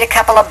we could eat a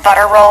couple of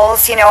butter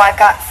rolls. You know, I've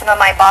got some of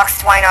my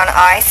boxed wine on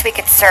ice. We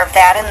could serve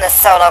that in the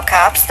solo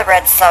cups, the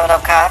red solo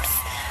cups.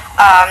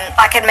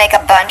 I could make a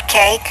bundt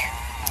cake,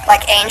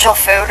 like angel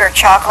food or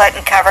chocolate,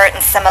 and cover it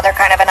in some other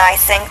kind of an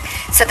icing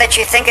so that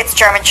you think it's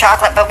German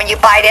chocolate, but when you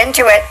bite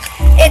into it,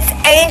 it's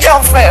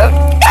angel food.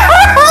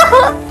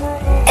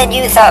 And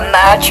you thought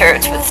my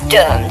church was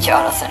dumb,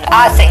 Jonathan.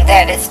 I think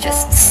that is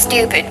just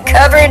stupid.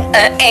 Covered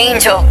an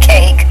angel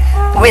cake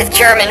with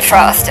German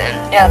frosting.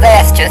 Now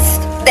that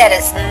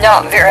is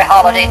not very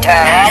holiday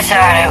time. I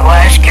thought it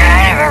was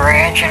kind of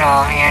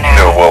original, you know.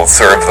 No, well,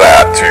 serve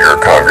that to your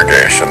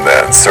congregation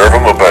then. Serve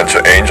them a bunch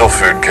of angel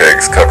food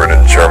cakes covered in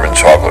German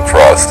chocolate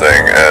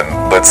frosting,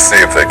 and let's see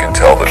if they can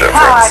tell the Oh,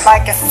 difference. I'd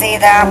like to see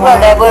that Well,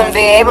 one. they wouldn't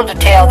be able to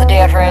tell the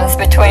difference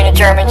between a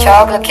German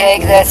chocolate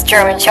cake that's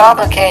German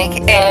chocolate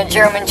cake and a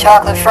German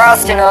chocolate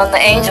frosting on the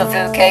angel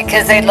food cake,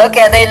 because they look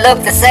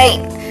the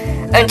same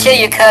until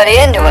you cut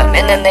into them,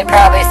 and then they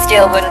probably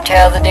still wouldn't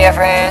tell the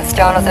difference,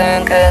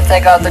 Jonathan, because they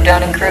got the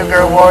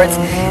Dunning-Kruger awards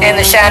and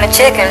the shiny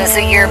chickens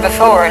the year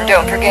before. And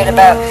don't forget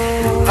about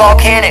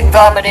volcanic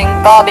vomiting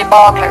Bobby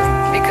Bogler,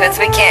 because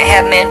we can't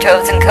have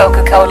Mentos and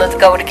Coca-Cola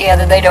go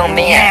together. They don't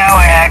mix. You know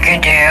what I could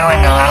do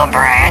when the little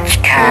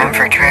brats come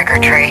for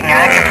trick-or-treating?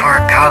 I could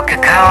pour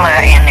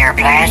Coca-Cola in their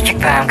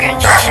plastic pumpkins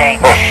and say,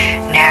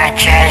 now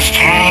just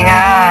hang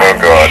on. Oh,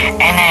 God.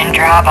 And then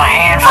drop a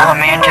handful of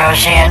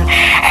Mentos in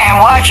and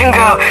watch them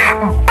go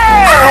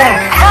boom!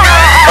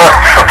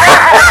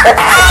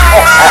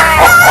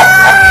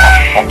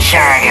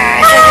 Sorry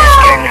guys, I just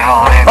couldn't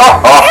hold it.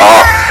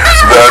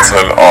 That's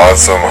an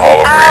awesome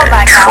Halloween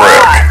my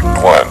trick,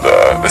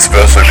 Glenda.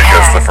 Especially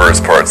because the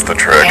first part's the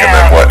trick, and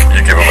then what?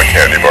 You give them a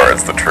candy bar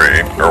as the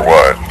treat, or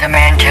what? The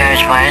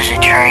Mentos was a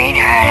treat,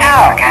 honey.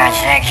 For God's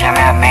sakes, I'm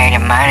out made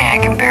of money. I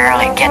can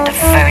barely get the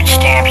food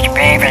stamps to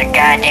pay for the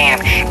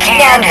goddamn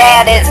Now candy.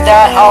 that is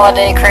not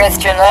holiday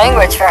Christian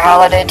language for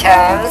holiday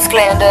times,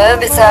 Glenda.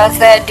 Besides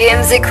that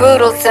dimsy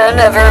quoodleson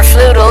of her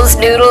floodles,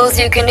 noodles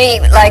you can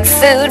eat like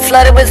food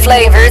flooded with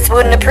flavors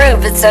wouldn't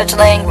approve of such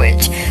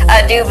language.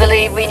 I do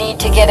believe we need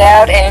to get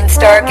out and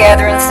start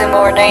gathering some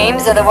more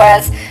names,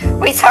 otherwise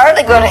we's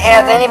hardly going to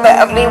have anybody.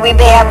 I mean, we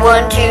have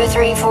 1, 2,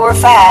 3, 4,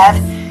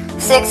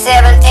 5, 6,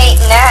 7, 8,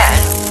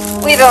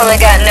 9. We've only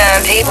got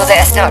 9 people.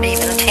 That's not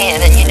even 10.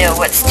 And you know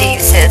what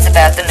Steve says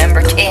about the number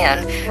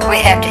 10.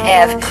 We have to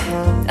have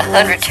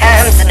 100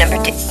 times the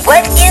number 10.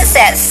 What is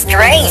that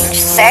strange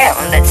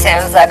sound that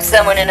sounds like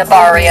someone in a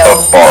barrio? A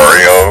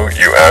barrio?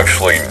 You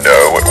actually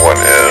know what one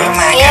Oh is?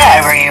 my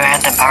Yes. God, were you at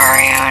the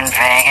barrio in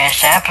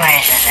Vegas? That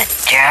place is a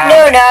joke.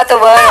 No, not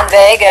the one in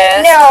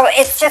Vegas. No,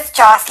 it's just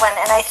Jocelyn,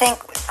 and I think...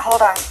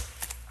 Hold on.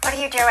 What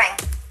are you doing?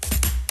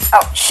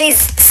 Oh, she's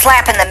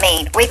slapping the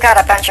meat. We've got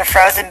a bunch of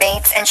frozen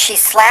meats, and she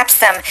slaps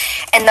them,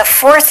 and the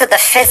force of the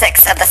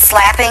physics of the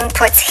slapping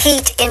puts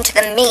heat into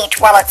the meat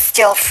while it's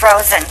still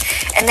frozen,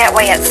 and that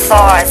way it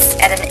thaws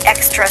at an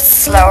extra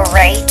slow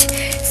rate,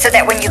 so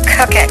that when you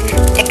cook it,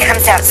 it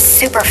comes out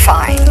super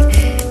fine.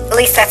 At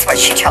least that's what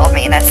she told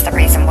me, and that's the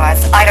reason was.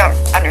 I don't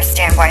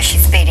understand why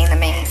she's beating the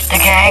meat. The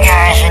gay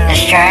guys in the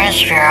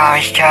stratosphere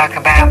always talk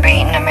about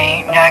beating the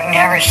meat, and I can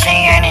never see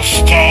any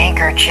steak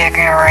or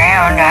chicken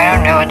around. I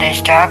don't know what they're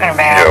talking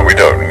about. Yeah, we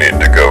don't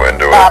need to go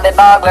into it. Bobby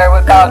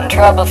Bogler got in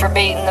trouble for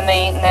beating the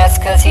meat, and that's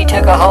because he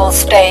took a whole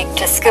steak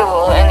to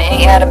school, and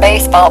he had a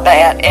baseball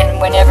bat,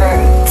 and whenever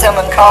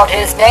someone called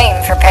his name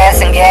for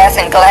passing gas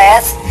in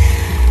class,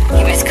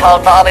 he was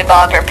called Bobby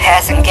Bogler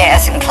passing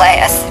gas in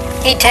class.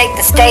 He'd take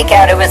the steak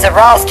out, it was a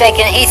raw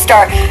steak, and he'd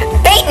start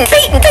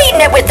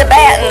beating it with the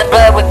bat, and the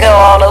blood would go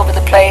all over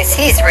the place.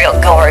 He's real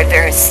gory,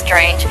 very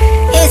strange.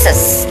 He's a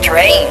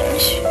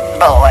strange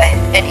boy,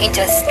 and he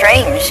does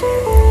strange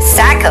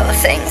psycho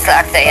things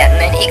like that, and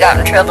then he got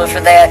in trouble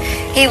for that.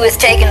 He was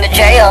taken to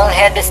jail and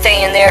had to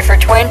stay in there for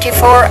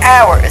 24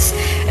 hours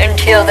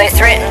until they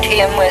threatened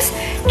him with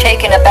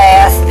taking a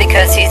bath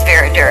because he's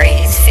very dirty,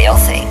 he's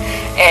filthy.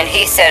 And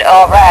he said,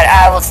 all right,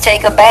 I will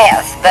take a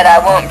bath, but I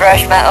won't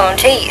brush my own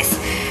teeth.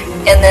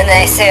 And then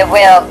they said,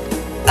 well,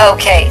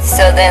 okay.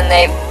 So then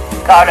they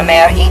got him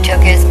out. He took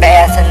his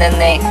bath, and then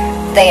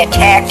they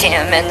attacked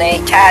him, and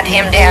they tied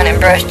him down and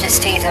brushed his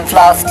teeth and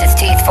flossed his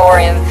teeth for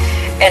him.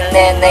 And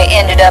then they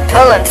ended up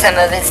pulling some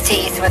of his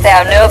teeth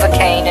without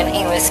Novocaine, and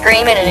he was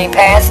screaming, and he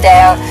passed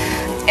out.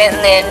 And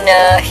then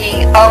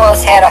he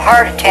almost had a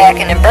heart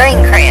attack and a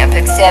brain cramp,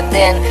 except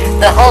then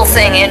the whole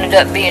thing ended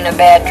up being a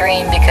bad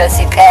dream because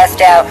he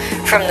passed out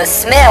from the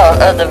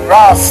smell of the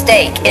raw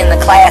steak in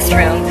the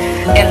classroom.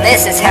 And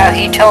this is how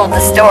he told the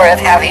story of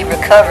how he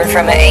recovered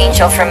from an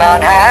angel from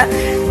on high.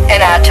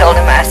 And I told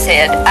him, I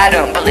said, I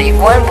don't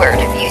believe one word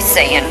of you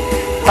saying,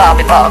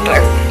 Bobby Bogler.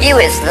 You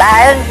is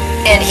lying,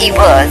 and he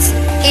was.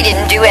 He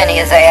didn't do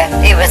any of that.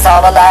 It was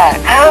all a lie.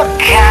 Oh,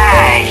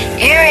 God.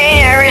 You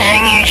read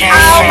everything you just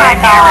said. Oh, my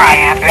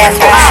God.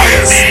 That's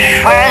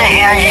right. What the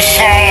hell did you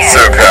say? So,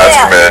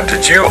 Pastor Man,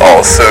 did you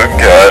also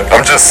get...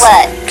 I'm just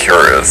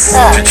curious.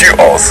 Did you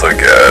also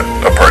get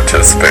a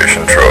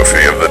participation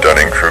trophy of the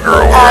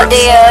Dunning-Kruger Awards? I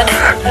did.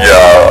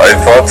 Yeah, I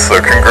thought so.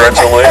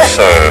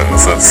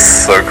 Congratulations. It's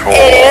so cool.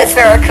 It is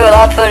very cool.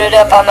 I put it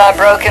up on my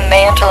broken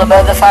mantle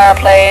above the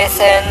fireplace,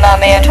 and my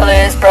mantle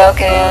is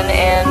broken,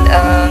 and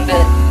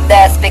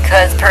that's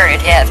because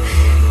Pernod have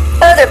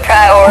other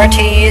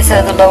priorities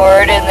of the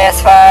Lord, and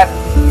that's why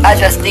I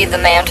just leave the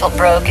mantle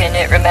broken.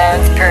 It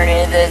reminds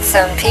Pernod that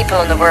some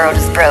people in the world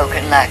is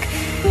broken, like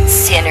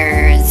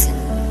sinners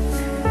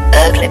and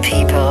ugly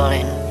people,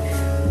 and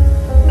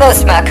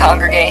most of my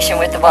congregation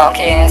with the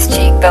wonky-ass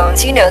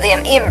cheekbones, you know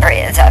them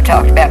inbreds I've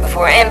talked about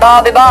before, and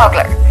Bobby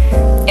Bogler.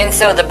 And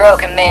so the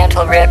broken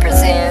mantle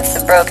represents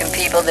the broken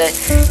people that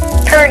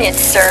Pernod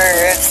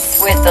serves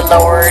with the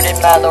Lord and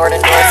my Lord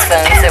and Lord's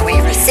funds that we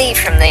receive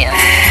from them,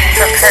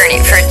 from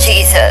Pernod, for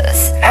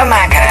Jesus. Oh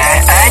my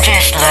God, I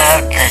just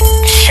love the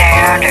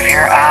sound of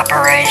your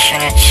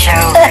operation. It's so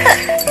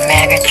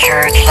mega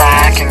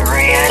church-like and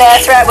rich.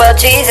 That's right. Well,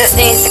 Jesus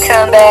needs to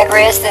come back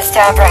rest this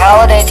time for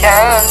holiday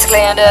times,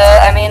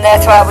 Glenda. I mean,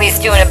 that's why we're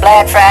doing a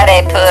Black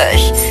Friday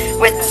push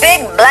with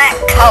big black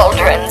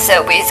cauldrons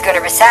that we're going to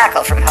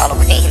recycle from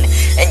Halloween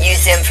and use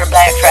them for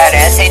Black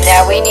Friday. I say,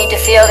 now we need to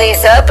fill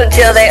these up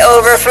until they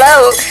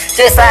overflow,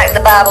 just like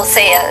the Bible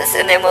says,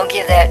 and then we'll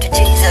give that to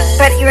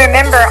Jesus. But you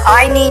remember,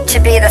 I need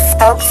to be the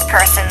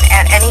spokesperson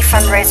at any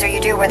fundraiser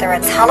you do, whether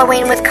it's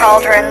Halloween with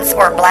cauldrons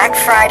or Black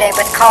Friday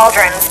with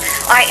cauldrons.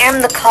 I am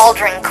the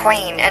cauldron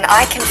queen, and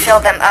I can fill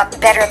them up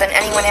better than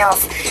anyone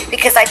else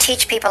because I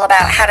teach people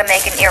about how to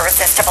make an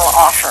irresistible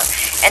offer.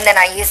 And then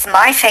I use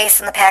my face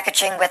in the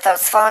packaging with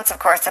those fonts, of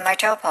course, and my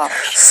toe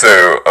polish.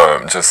 So,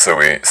 just so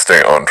we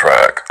stay on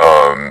track,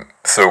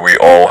 so we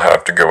all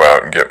have to go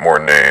out and get more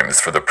names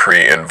for the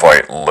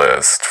pre-invite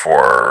list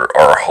for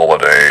our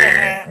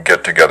holiday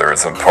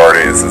get-togethers and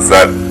parties. Is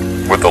that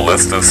what the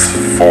list is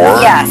for?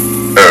 Yes.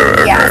 Oh,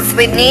 okay. Yes,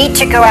 we need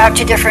to go out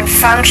to different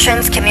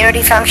functions,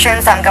 community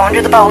functions. I'm going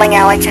to the bowling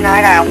alley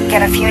tonight. I'll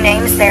get a few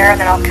names there, and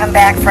then I'll come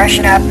back,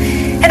 freshen up,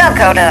 and I'll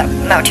go to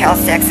Motel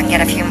 6 and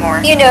get a few more.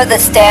 You know the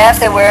staff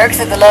that works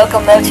at the local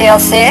Motel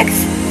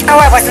 6? Oh,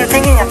 I wasn't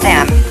thinking of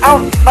them.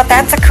 Oh, but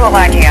that's a cool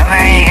idea. What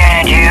are you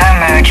gonna do on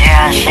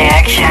Motel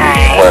 6,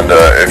 honey?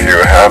 Linda, if you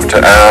have to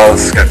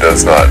ask, it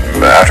does not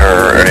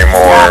matter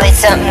anymore. Probably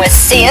something with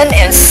sin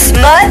and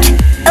smut.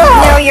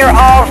 No, you're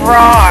all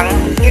wrong.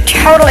 You're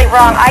totally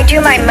wrong. I do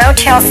my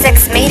Motel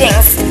 6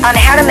 meetings on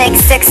how to make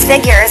six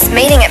figures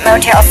meeting at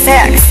Motel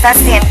 6.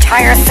 That's the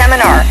entire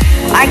seminar.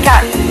 I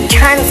got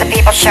tons of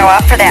people show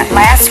up for that.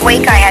 Last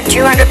week I had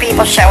 200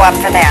 people show up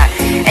for that.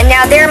 And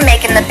now they're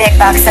making the big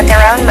bucks at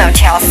their own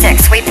Motel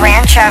 6. We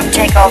branch out and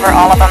take over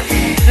all of them.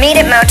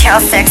 Meet at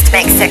Motel 6 to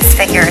make six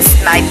figures.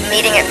 My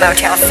meeting at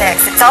Motel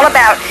 6. It's all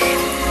about,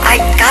 I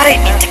got it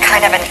into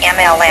kind of an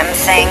MLM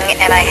thing,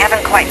 and I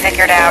haven't quite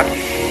figured out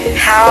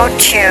how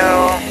to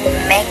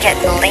make it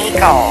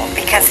legal,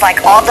 because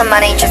like all the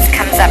money just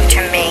comes up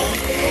to me,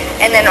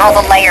 and then all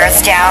the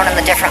layers down and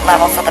the different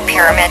levels of the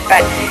pyramid.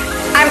 But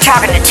I'm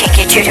talking to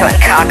Tiki Tutu and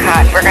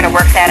Kaka, and we're going to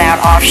work that out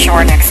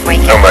offshore next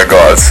week. Oh my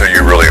God, so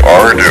you really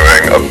are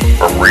doing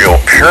a real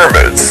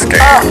pyramid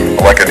scheme,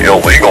 like an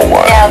illegal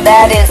one. Now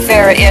that is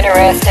very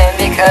interesting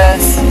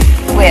because,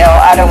 well,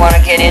 I don't want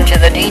to get into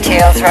the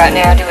details right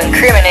now to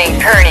incriminate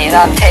Perny, and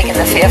I'm taking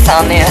the fifth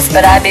on this,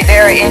 but I'd be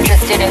very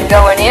interested in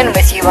going in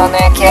with you on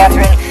that,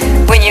 Catherine,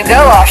 when you go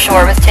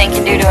offshore with Tinky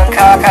Doodoo and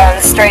Kaka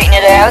and straighten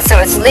it out so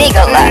it's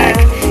legal-like,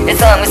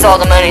 as long as all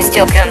the money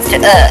still comes to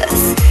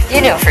us. You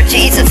know, for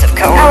Jesus, of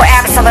course. Oh,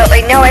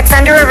 absolutely. No, it's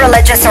under a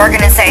religious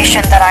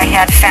organization that I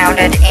had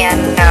founded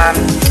in,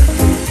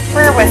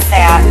 where was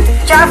that?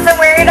 Jocelyn,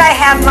 where did I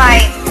have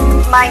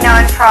my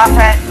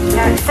non-profit?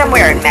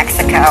 Somewhere in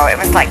Mexico. It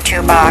was like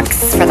 $2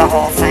 for the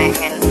whole thing.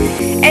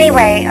 And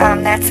anyway,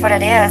 that's what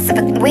it is.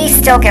 But we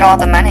still get all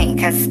the money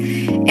because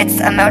it's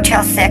a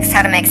Motel 6,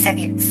 how to make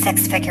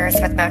six figures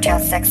with Motel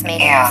 6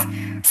 meetings. Yeah.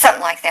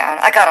 Something like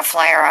that. I got a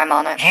flyer. I'm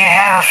on it. Do you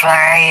have a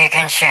flyer you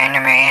can send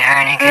to me,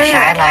 honey? Because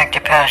I'd like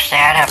to post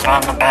that up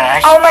on the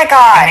bus. Oh, my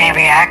God.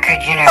 Maybe I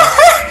could,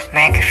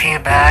 make a few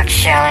bucks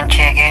selling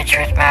tickets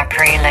with my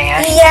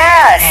pre-list.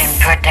 Yes. And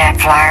put that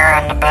flyer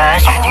on the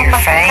bus with your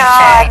face.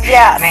 God,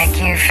 yes.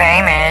 Make you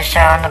famous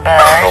on the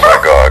bus. Oh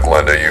my God,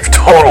 Glenda, you've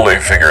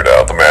totally figured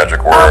out the magic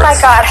words. Oh, my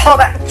God.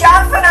 Hold on.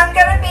 Jocelyn, I'm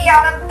going to be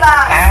on a bus.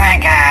 Oh,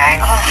 my God.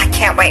 Oh, I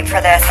can't wait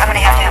for this. I'm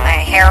going to have my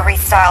hair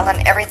restyled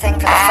and everything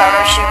for the photo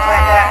shoot,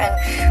 Glenda.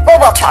 And, well,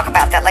 we'll talk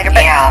about that later.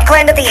 But,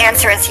 Glenda, the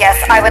answer is yes.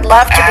 I would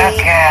love to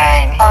be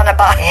on a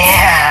bus.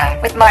 Yeah.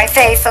 With my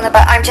face on the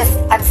bus.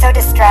 I'm so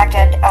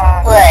distracted.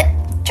 What?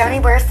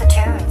 Johnny, where's the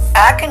tunes?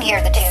 I can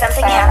hear the tunes.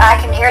 Something I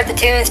can hear the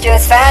tunes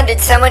just fine.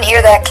 Did someone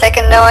hear that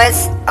clicking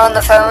noise on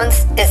the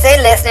phones? Is they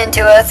listening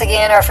to us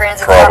again, our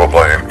friends?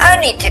 Probably. I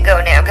need to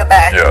go now.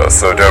 Goodbye. Yeah,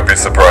 so don't be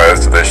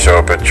surprised if they show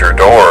up at your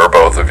door,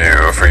 both of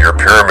you, for your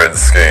pyramid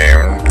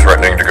scheme,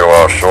 threatening to go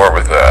offshore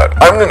with that.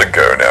 I'm gonna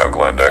go now,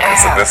 Glenda,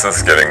 because this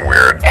is getting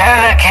weird.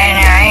 Okay,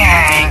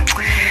 now,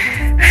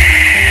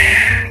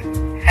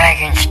 I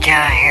can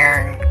still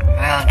hear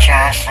little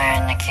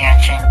Jocelyn in the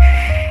kitchen.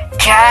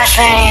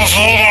 Jocelyn, is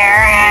he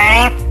there,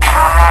 honey?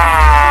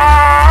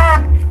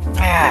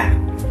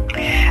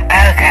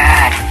 Oh,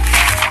 God.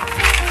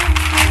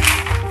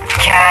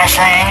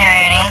 Jocelyn,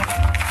 honey?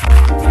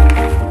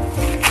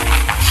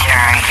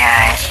 Sorry,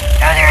 guys.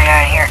 Oh, they're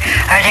not here.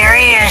 Oh, there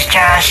he is,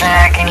 Jocelyn.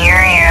 I can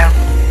hear you.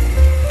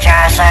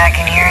 Jocelyn, I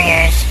can hear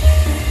you.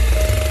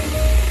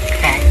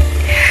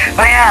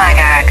 Well, I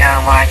gotta go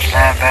watch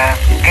Love Boat.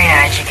 Good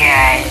night, you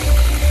guys.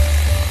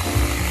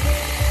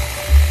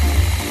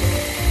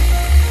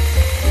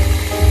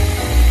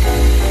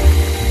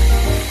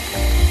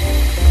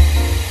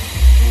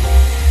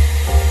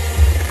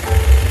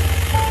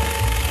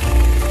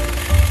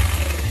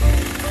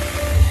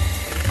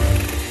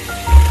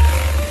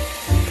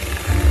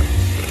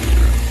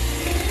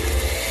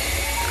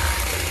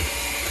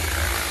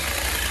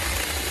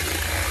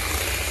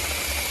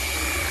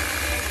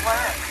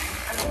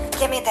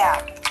 Give me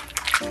that.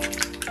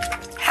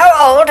 How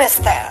old is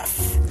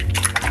this?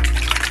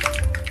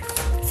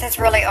 This is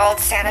really old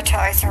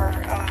sanitizer.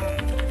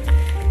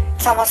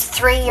 It's almost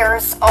 3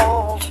 years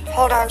old.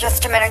 Hold on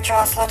just a minute,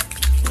 Jocelyn.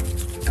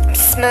 I'm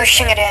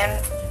smooshing it in.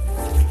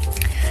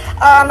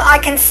 I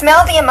can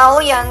smell the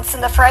emollients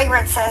and the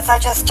fragrances. I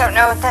just don't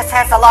know if this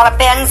has a lot of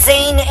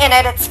benzene in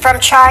it. It's from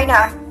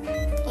China.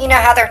 You know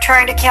how they're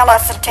trying to kill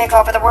us and take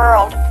over the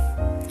world.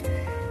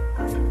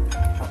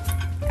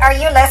 Are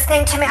you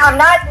listening to me? I'm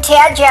not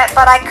dead yet,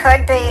 but I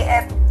could be.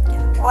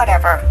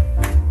 Whatever.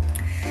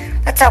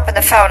 Let's open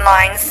the phone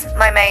lines.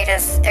 My maid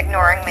is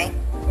ignoring me.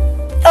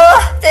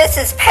 Oh, this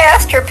is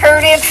Pastor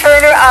Purdy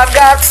Inferno. I've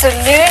got some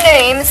new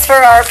names for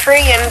our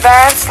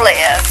pre-invites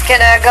list.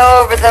 Can I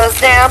go over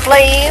those now,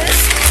 please?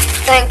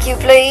 Thank you,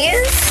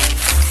 please.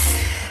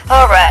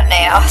 All right,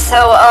 now.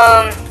 So,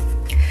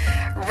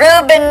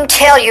 Ruben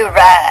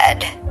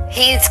Telluride.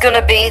 He's going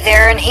to be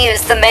there, and he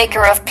is the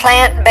maker of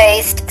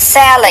plant-based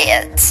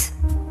salads.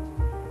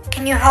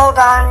 Can you hold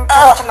on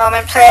just a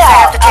moment, please? I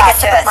have to take a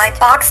sip of my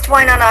boxed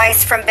wine on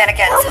ice from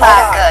Bennigan's. Oh,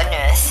 my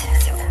goodness.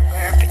 So,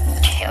 Ruben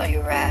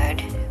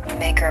Telluride,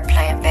 maker of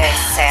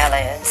plant-based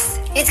salads.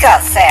 He's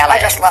got salad. I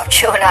just love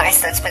chewing ice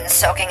that's been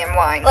soaking in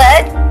wine.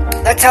 What?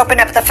 Let's open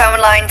up the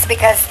phone lines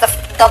because the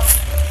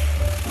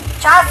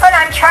Jocelyn,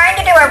 I'm trying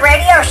to do a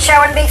radio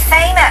show and be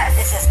famous.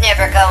 This is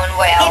never going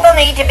well. People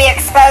need to be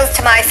exposed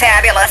to my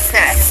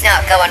fabulousness. It's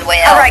not going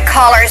well. All right,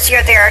 callers,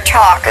 you're there.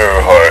 Talk.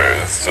 Oh,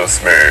 hi, it's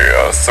just me.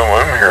 So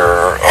I'm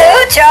here.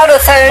 Oh,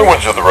 Jonathan. I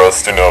went to the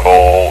Rusty Nail.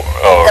 What?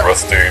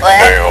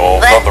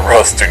 Not the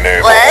Rusty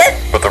Nail. What?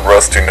 But the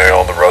Rusty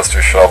Nail and the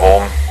Rusty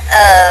Shovel.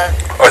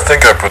 I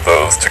think I put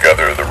those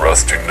together, the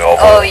Rusty Nail.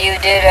 Oh, you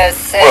did a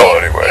thing. Well,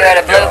 anyway. You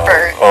had a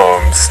blooper.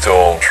 Yeah,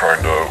 still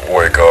trying to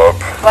wake up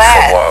from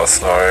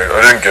last night.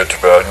 I didn't get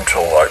to bed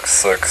until like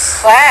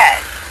 6 What?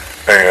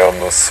 a.m.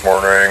 this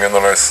morning, and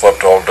then I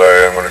slept all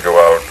day. I'm going to go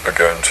out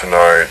again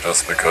tonight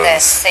just because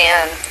That's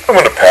sin. I'm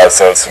going to pass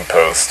out some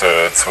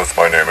Post-its with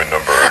my name and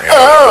number, you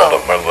know,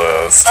 build up my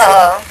list,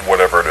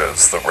 whatever it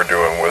is that we're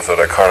doing with it.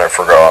 I kind of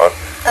forgot.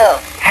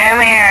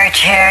 I'm here to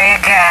tell you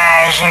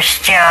guys I'm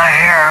still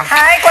here.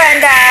 Hi,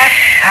 Glenda.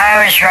 I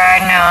was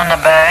riding on the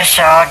bus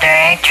all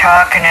day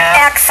talking up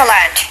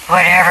Excellent.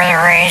 whatever the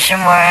reason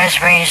was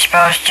we were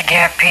supposed to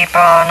get people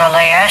on the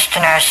list,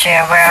 and I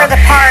said, well, For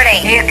the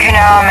party. you can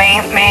all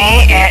meet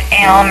me at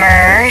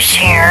Elmer's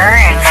here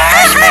in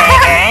Las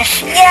Vegas.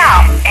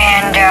 Yeah.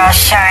 And I'll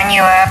sign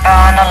you up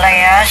on the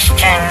list,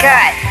 and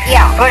Good.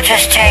 Yeah. we'll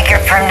just take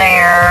it from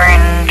there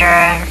and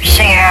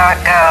see how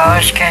it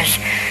goes, because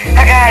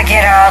I gotta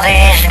get all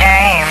these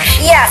names.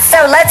 Yeah,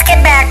 so let's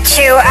get back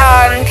to,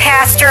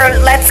 Pastor,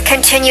 let's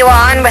continue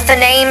on with the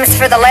names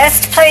for the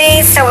list,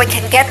 please, so we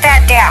can get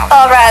that down.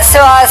 Alright, so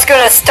I was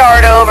gonna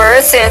start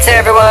over since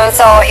everyone's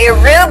all here.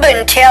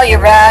 Ruben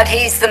Telluride,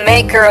 he's the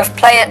maker of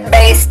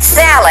plant-based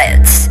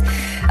salads.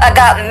 I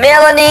got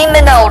Melanie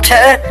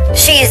Minolta.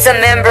 She's a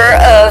member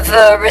of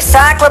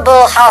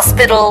recyclable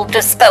hospital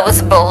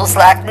disposables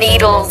like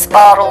needles,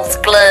 bottles,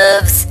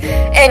 gloves,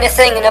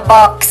 anything in a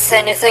box,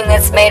 anything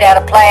that's made out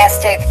of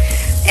plastic.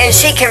 And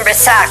she can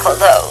recycle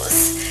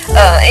those,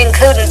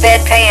 including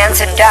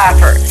bedpans and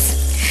diapers.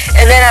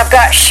 And then I've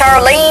got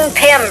Charlene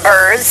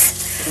Pembers.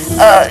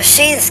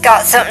 She's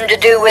got something to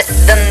do with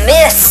the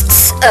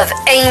mists of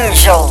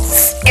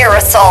angels,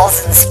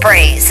 aerosols and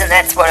sprays, and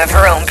that's one of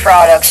her own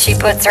products. She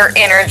puts her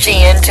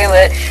energy into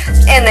it,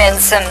 and then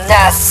some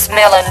nice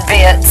smelling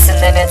bits, and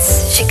then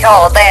she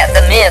called that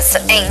the mists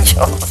of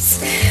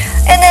angels.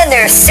 And then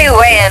there's Sue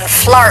Ann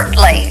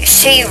Flartley.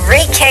 She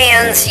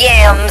recans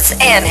yams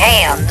and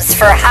hams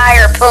for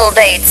higher pull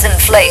dates and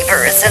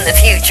flavors in the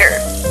future.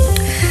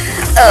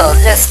 Oh,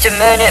 just a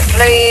minute,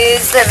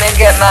 please. Let me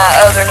get my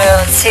other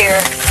notes here.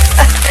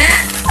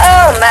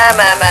 Oh, my.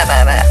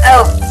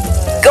 Oh,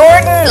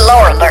 Gordon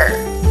Lorler.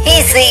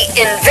 He's the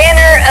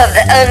inventor of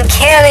the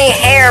uncanny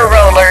hair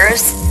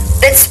rollers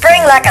that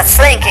spring like a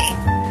slinky,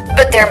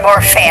 but they're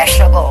more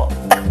fashionable.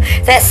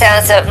 That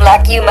sounds something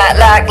like you might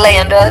like,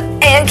 Glenda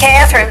and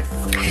Catherine.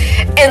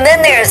 And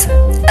then there's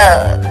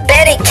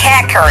Betty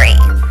Cackery.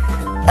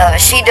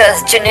 She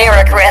does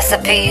generic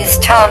recipes,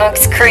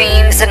 tonics,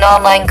 creams, and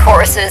online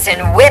courses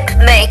in whip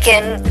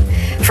making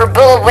for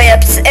bull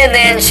whips, and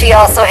then she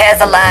also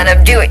has a line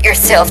of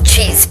do-it-yourself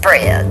cheese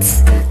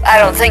spreads. I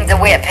don't think the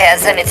whip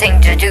has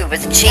anything to do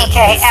with cheese.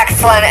 Okay,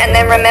 excellent. And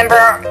then remember,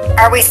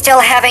 are we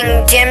still having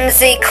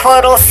Dimsy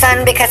Quodal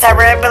Sun? Because I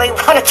really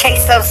want to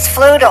taste those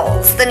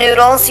floodles, the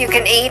noodles you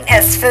can eat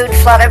as food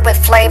flooded with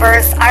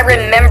flavors. I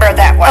remember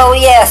that one. Oh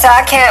yes,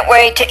 I can't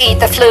wait to eat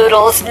the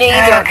floodles, neither.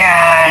 Oh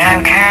God,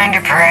 I'm kind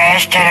of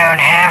depressed. I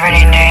don't have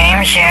any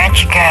names yet,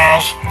 you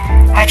guys.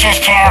 I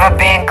just have a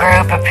big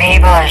group of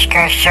people that's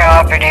gonna show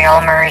up at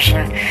Elmer's,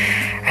 and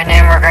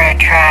then we're gonna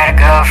try to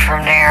go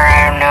from there.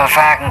 I don't know if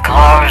I can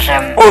close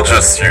them. We'll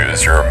just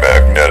use your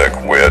magnetic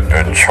wit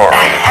and charm,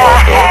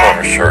 Glenda, and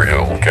I'm sure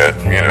you'll get,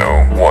 you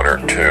know, one or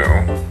two.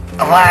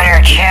 One or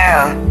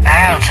two?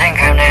 I don't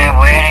think I'm that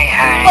witty,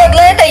 honey. Well,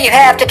 Glenda, you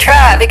have to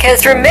try,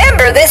 because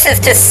remember, this is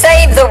to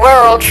save the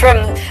world from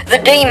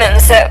the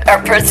demons that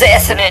are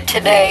possessing it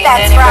today.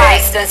 That's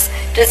Anyways, right.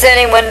 Does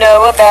anyone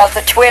know about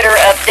the Twitter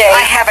update?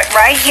 I have it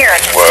right here.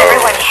 Just Whoa.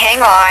 everyone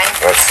hang on.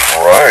 That's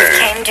right.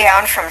 Came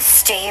down from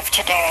Steve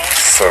today.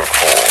 So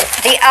cool.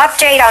 The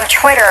update on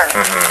Twitter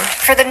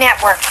for the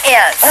network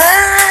is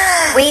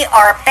we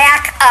are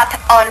back up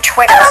on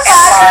Twitter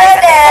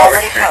live and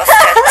already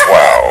posted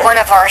Wow. one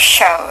of our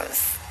shows.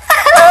 So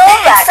it's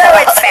Oh,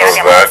 fabulous.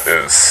 that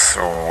is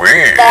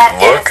sweet. That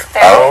Look is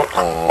very- out,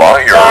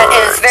 liars. That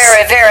is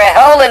very, very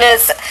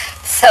holiness.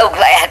 So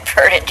glad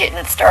Berta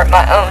didn't start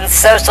my own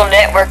social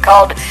network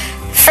called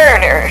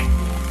Ferner,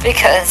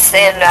 because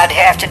then I'd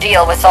have to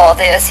deal with all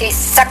this. He's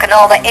sucking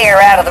all the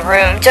air out of the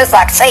room, just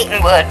like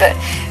Satan would. But,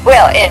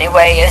 well,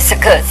 anyway, it's a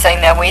good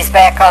thing that we's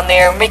back on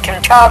there, and we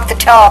can talk the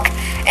talk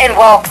and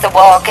walk the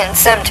walk, and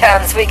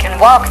sometimes we can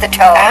walk the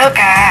talk. Oh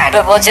God.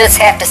 But we'll just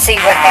have to see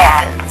what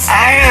happens.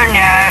 I don't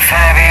know if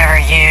I've ever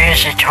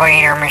used a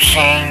tweeter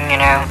machine, you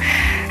know.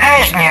 I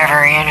was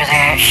never into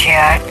that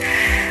shit.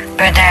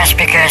 But that's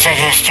because I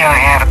just don't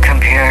have a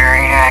computer,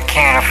 you know, I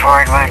can't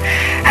afford one.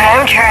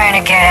 I'm trying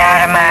to get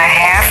out of my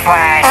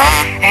half-wide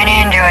and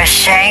into a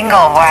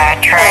single-wide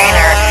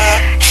trailer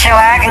so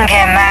I can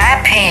get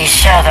my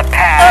piece of the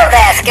pie. Oh,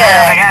 that's good.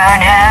 Moving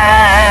on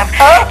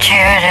up to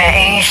the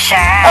east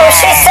side. Oh,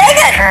 she's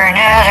singing. For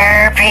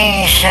another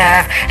piece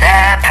of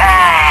the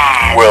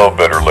pie. Well,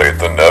 better late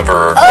than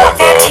never, That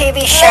Glenda.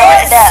 TV show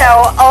is Glenda. so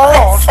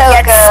old, So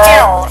yet good.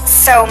 still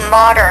so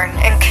modern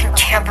and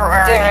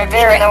contemporary.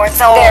 Very, even though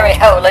it's old. very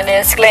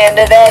holiness,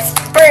 Glenda. That's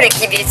Berta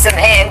give you some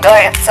hand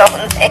glance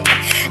on that.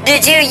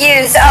 Did you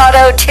use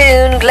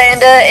auto-tune,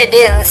 Glenda? It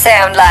didn't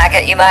sound like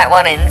it. You might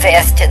want to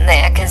invest in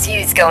that, because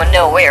you's going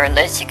nowhere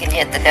unless you can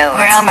hit the notes.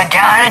 Well,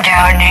 Madonna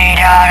don't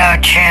need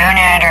auto-tune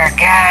at her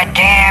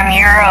goddamn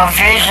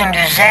Eurovision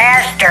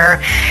disaster.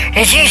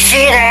 Did you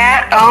see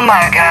that? Oh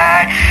my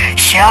God.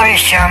 Sylvia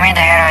showed me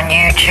that on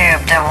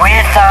YouTube. The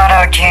with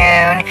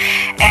auto-tune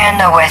and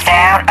the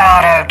without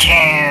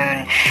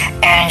auto-tune,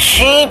 and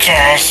she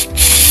just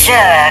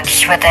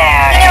sucks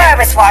without it. I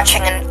was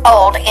watching an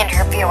old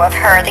interview of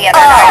her the other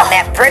night on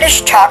that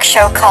British talk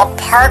show called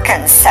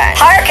Parkinson.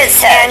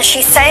 And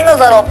she sang a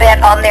little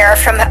bit on there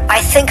from,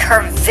 I think,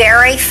 her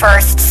very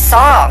first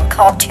song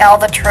called Tell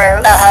the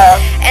Truth.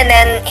 And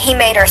then he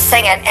made her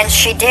sing it, and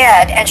she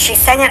did. And she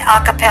sang it a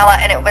cappella,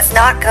 and it was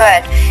not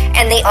good.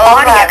 And the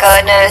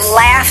audience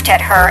laughed at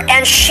her,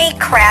 and she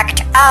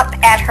cracked up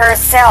at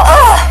herself.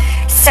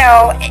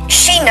 So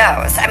she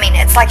knows. I mean,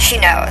 it's like she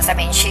knows. I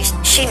mean, she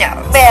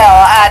knows. Well,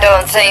 I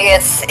don't think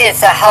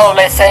it's a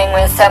holy thing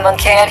when someone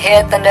can't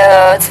hit the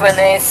notes when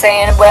they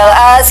sing. Well,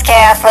 as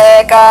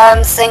Catholic,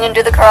 I'm singing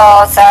to the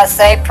cross. I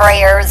say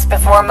prayers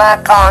before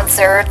my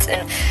concerts,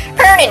 and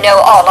Bernie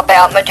know all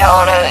about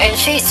Madonna, and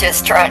she's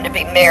just trying to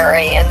be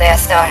merry, and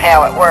that's not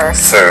how it works.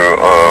 So,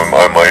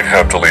 I might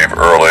have to leave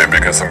early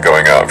because I'm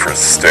going out for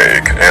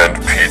steak and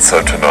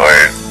pizza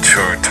tonight.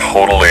 Two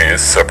totally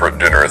separate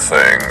dinner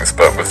things,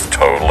 but with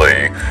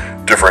totally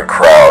different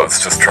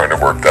crowds, just trying to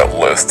work that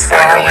list thing.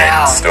 Are we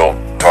still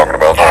talking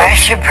about that? I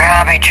should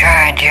probably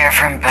try a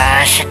different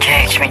bus that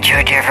takes me to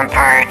a different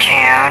part of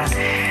town.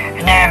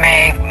 And then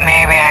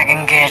maybe I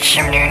can get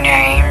some new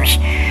names.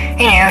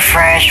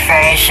 Fresh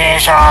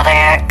faces, all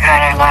that.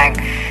 Kind of like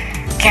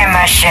get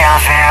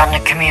myself out in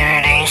the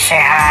community.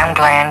 Say, hi, I'm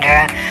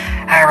Glenda.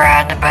 I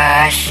ride the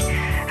bus.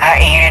 I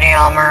eat at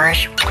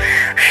Elmer's.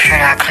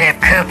 Should I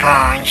clip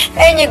coupons?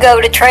 And you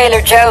go to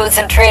Trader Joe's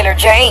and Trader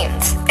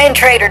James and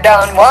Trader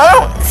Don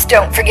Juan's.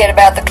 Don't forget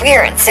about the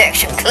clearance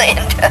section,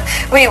 Glenda.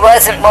 We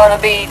wasn't want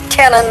to be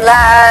telling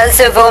lies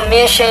of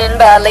omission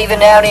by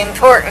leaving out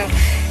important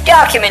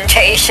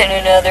documentation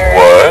and other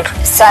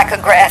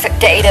psychographic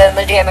data and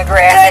the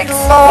demographics.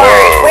 Good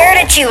Lord, where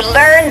did you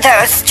learn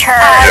those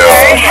terms?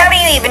 How do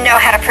you even know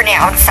how to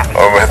pronounce them?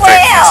 I think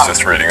he's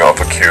just reading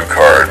off a cue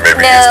card.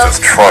 Maybe he's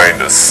just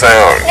trying to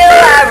sound big.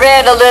 I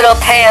read a little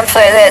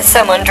pamphlet that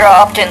someone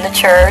dropped in the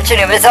church, and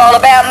it was all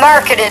about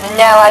marketing.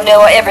 Now I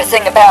know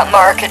everything about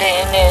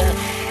marketing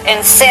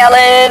and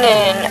selling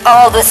and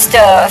all the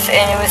stuff,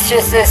 and it was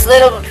just this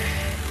little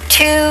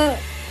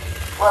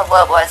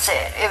what was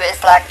it? It was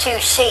like 2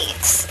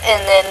 sheets,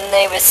 and then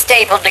they were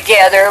stapled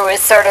together. It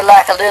was sort of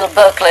like a little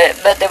booklet,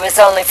 but there was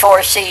only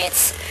 4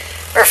 sheets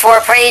or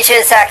 4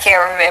 pages. I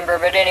can't remember,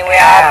 but anyway,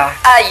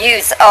 I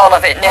use all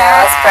of it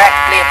now. It's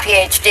practically a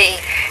PhD.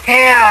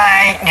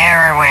 I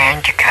never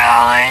went to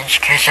college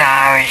because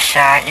I always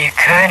thought you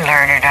could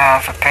learn it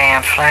off a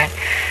pamphlet.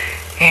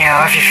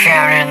 If you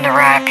found it in the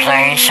right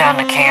place on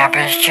the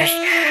campus, just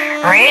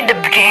read the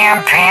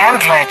damn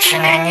pamphlets,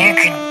 and then you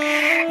could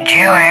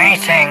do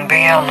anything.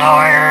 Be a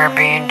lawyer,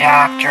 be a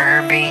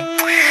doctor, be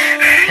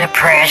the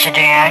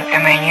president. I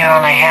mean, you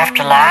only have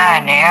to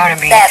lie now to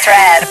be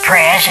the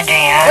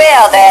president.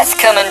 Well, that's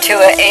coming to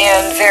an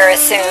end very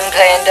soon,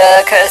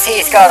 Glenda, because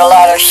he's got a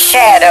lot of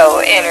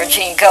shadow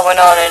energy going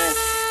on, and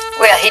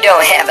well, he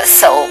don't have a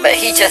soul, but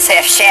he just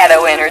has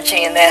shadow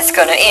energy, and that's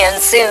going to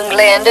end soon,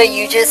 Glenda.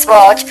 You just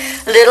watch.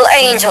 Little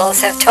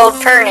angels have told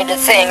Perny a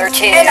thing or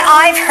two. And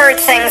I've heard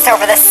things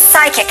over the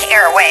psychic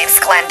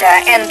airwaves,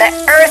 Glenda, and the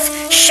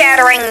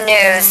earth-shattering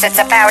news that's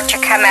about to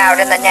come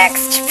out in the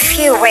next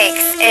few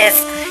weeks is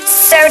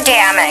so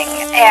damning,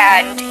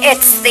 and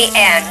it's the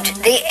end.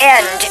 The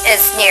end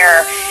is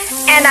near.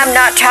 And I'm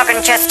not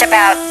talking just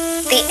about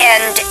the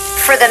end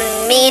for the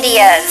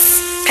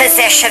media's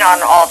position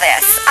on all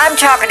this. I'm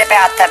talking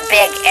about the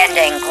big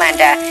ending,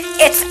 Glenda.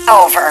 It's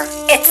over.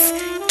 It's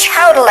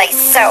totally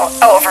so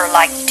over,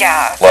 like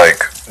duh.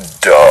 Like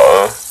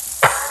duh?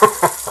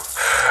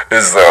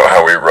 Is that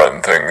how we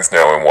run things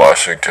now in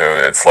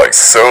Washington? It's like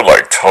so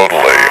like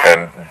totally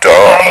and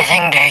duh. I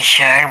think they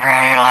should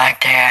run it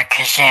like that,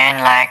 because then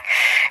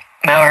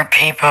more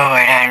people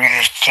would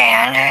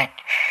understand it.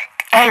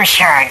 I'm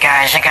sorry,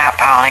 guys, I got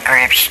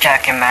polygrips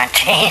stuck in my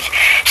teeth,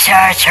 so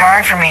it's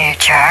hard for me to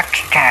talk.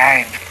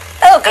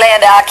 Oh,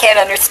 Glenda, I can't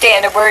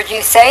understand a word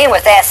you saying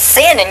with that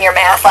sin in your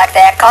mouth like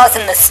that,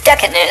 causing the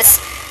stuckiness.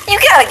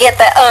 You gotta get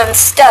the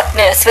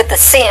unstuckness with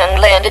the sin,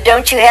 Glenda.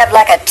 Don't you have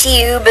like a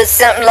tube or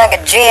something, like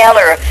a gel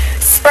or a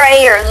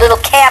spray or a little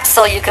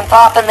capsule you can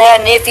pop in that?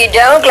 And if you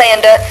don't,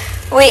 Glenda,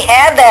 we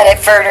have that at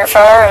Verner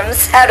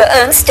Farms. How to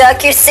unstuck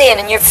your sin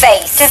in your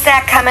face. Does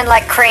that come in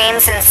like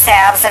creams and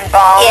salves and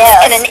balms?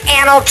 Yes. And an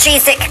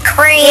analgesic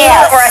cream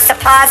or a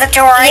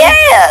suppository?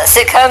 Yes,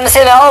 it comes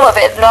in all of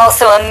it, and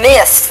also a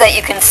mist that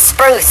you can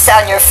spruce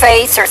on your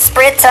face or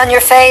spritz on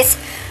your face.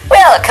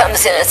 Well, it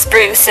comes in a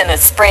spruce and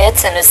a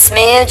spritz and a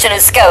smidge and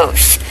a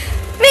skosh.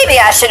 Maybe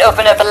I should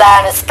open up a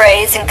line of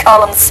sprays and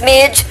call them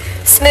smidge,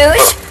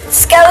 smoosh,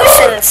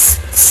 skosh, and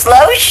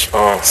slosh,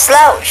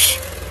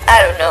 slosh.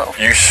 I don't know.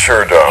 You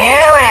sure don't. You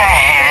know what I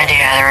had the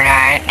other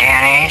night,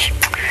 Denny's?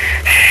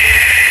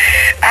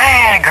 I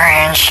had a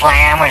grand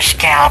slam with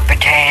scalloped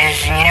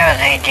potatoes, and you know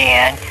what they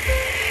did?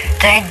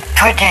 They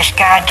put this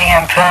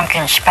goddamn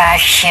pumpkin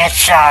spice shit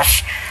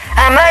sauce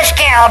on my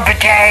scalloped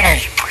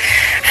potatoes.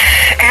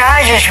 And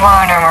I just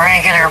wanted them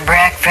regular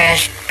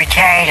breakfast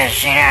potatoes,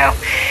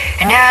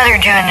 And now they're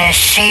doing this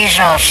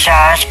seasonal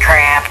sauce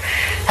crap.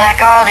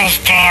 Like all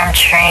these damn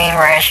chain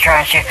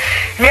restaurants.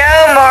 No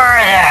more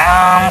of the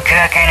home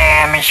cooking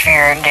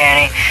atmosphere at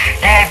Denny.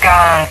 They've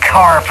gone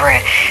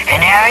corporate.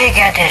 And now you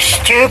get this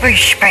stupid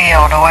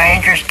spiel. The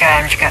waitress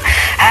comes and goes,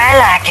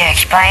 I'd like to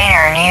explain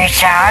our new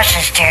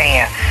sauces to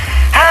you.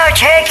 Oh,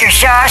 take your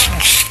sauce and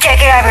stick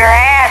it up your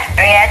ass,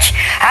 bitch.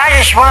 I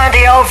just want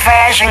the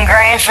old-fashioned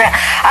grandson.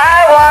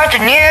 I want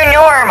the new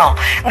normal.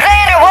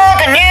 Glenda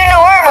want the new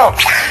normal.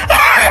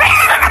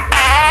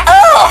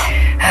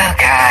 Oh,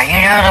 God,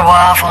 you know the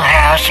Waffle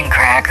House and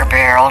Cracker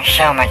Barrel,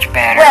 so much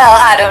better. Well,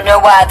 I don't know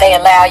why they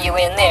allow you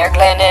in there,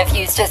 Glenda, if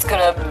you're just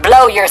gonna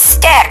blow your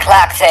stack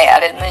like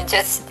that. And then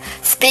just,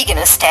 speaking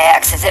of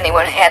stacks, has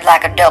anyone had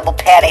like a double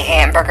patty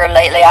hamburger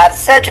lately? I have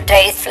such a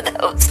taste for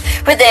those,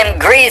 with them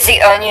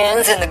greasy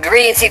onions and the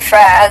greasy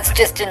fries,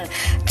 just in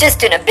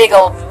a big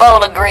old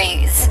bowl of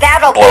grease.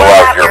 That'll blow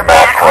out your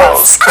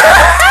macros.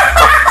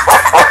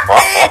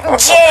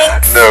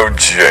 Jinx. No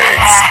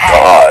jinx.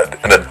 God,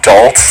 an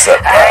adult said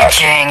that. I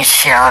jinxed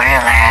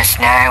Sylvia last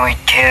night. We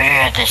tooted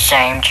at the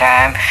same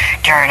time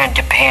during a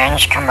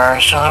Depends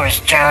commercial. It was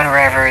Joan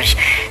Rivers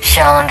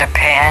selling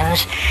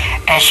Depends.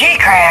 And she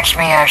cracks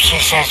me up. She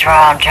says,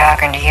 while I'm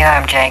talking to you,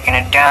 I'm taking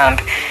a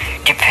dump.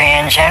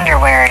 Depends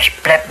underwear is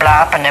blip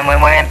blop. And then we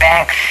went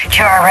back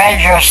to our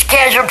regular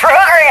scheduled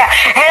program.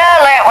 And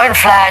I let one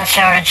fly, and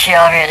so did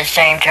Sylvia at the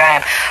same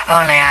time.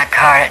 Only I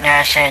caught it and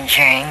I said,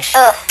 jinx.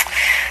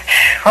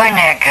 Wasn't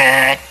that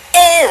good?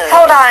 Ew.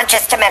 Hold on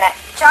just a minute.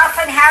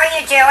 Jocelyn, how are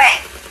you doing?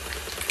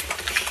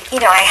 You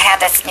know, I have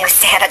this new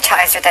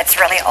sanitizer that's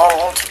really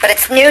old, but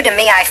it's new to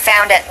me. I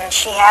found it, and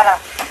she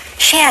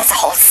has a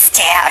whole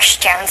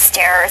stash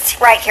downstairs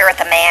right here at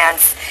the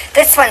man's.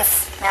 This one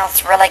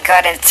smells really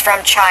good, and it's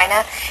from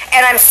China,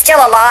 and I'm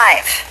still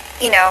alive.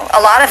 You know, a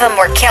lot of them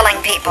were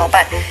killing people,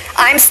 but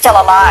I'm still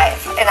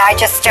alive, and I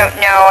just don't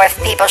know if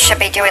people should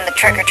be doing the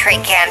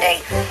trick-or-treat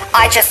candy.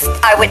 I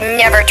would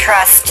never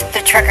trust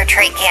the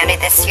trick-or-treat candy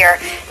this year.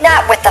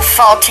 Not with the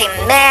faulty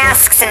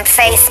masks and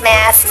face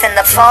masks and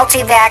the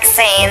faulty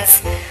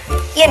vaccines.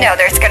 You know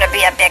there's going to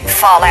be a big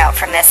fallout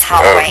from this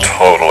Halloween.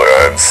 Oh, totally.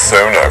 I'm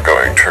so not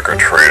going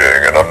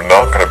trick-or-treating, and I'm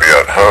not going to be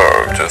at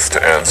home just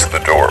to answer the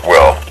door.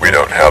 Well, we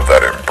don't have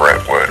that in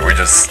Brentwood.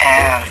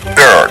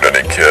 There aren't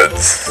any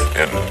kids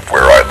in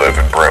where I live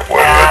in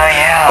Brentwood.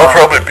 I'll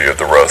probably be at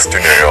the Rusty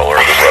Nail or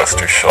the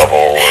Rusty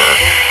Shovel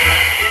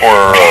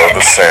or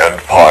the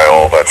Sand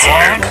Pile. That's a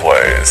new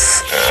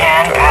place.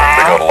 And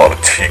they got a lot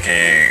of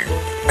tiki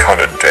kind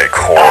of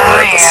decor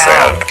at the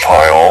Sand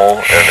Pile,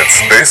 and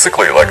it's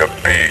basically like a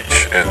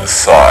beach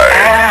inside,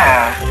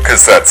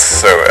 because that's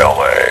so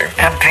LA.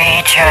 A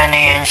beach on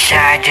the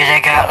inside? Do they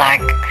got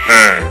like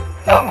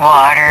a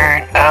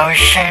water,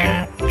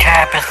 ocean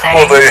type of thing?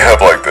 Well, they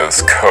have like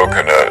this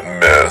coconut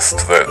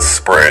mist that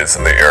sprays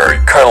in the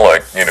air, kind of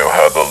like, you know,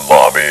 how the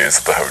lobbies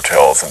of the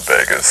hotels in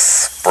Vegas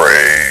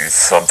spray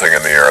something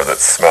in the air that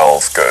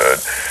smells good.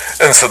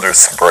 And so they're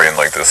spraying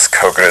like this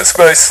coconut. It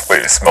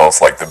basically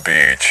smells like the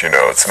beach, you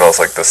know. It smells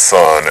like the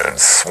sun and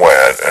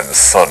sweat and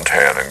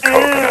suntan and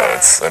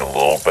coconuts and a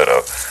little bit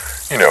of,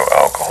 you know,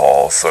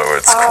 alcohol. So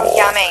it's cool.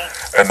 Yummy.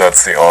 And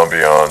that's the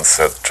ambiance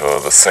at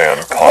the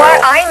Sand Pile.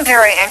 Well, I'm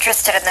very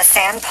interested in the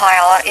Sand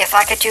Pile. If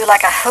I could do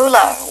like a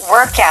hula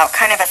workout,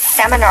 kind of a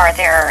seminar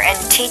there, and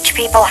teach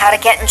people how to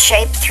get in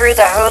shape through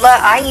the hula.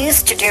 I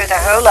used to do the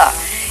hula.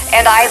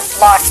 And I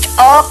lost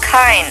all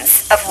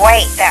kinds of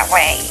weight that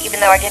way, even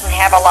though I didn't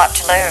have a lot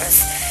to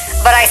lose.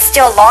 But I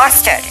still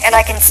lost it, and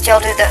I can still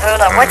do the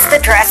hula. What's the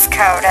dress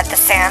code at the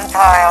Sand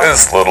Pile?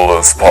 As little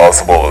as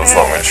possible, as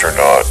long as you're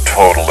not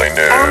totally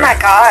nude. Oh my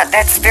God,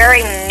 that's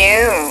very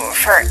new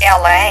for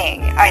LA.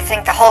 I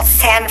think the whole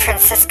San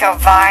Francisco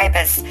vibe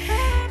is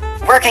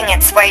working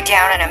its way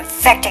down and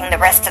infecting the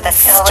rest of the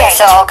state. It's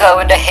all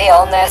going to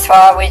hell, and that's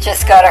why we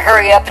just gotta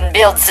hurry up and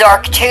build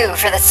Zark 2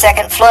 for the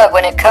second flood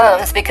when it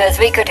comes, because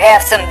we could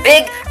have some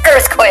big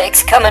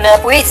earthquakes coming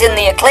up. We's in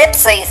the eclipse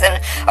season.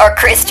 Our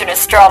Christian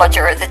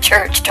astrologer at the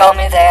church told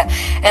me that,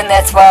 and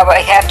that's why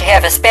we have to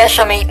have a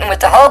special meeting with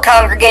the whole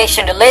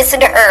congregation to listen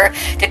to her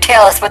to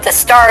tell us what the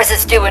stars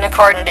is doing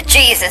according to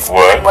Jesus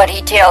and what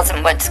he tells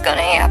them what's gonna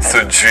happen.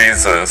 So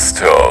Jesus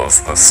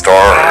tells the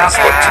stars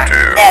what to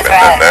do, that's right.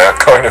 Then that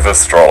kind of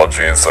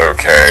astrology is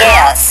okay.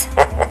 Yes.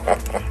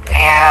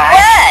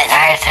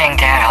 I think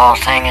that whole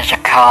thing is a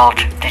cult,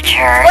 the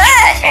church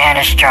and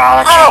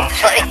astrology. Oh,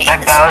 please.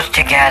 But both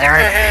together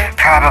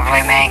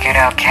probably make it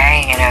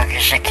okay, you know,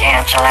 because they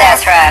cancel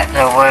out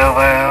the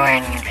woo-woo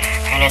and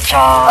it's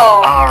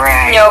all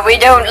right. No, we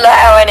don't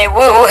allow any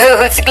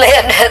woo-woos,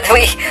 Glenda.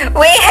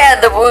 We had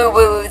the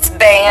woo-woos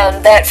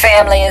banned. That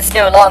family is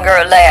no longer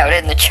allowed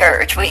in the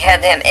church. We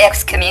had them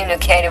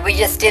excommunicated. We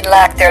just didn't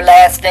like their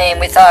last name.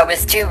 We thought it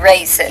was too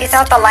racist. You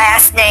thought the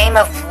last name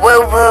of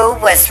woo-woo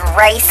was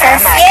racist? Oh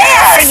my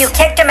God. So you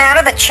kicked him out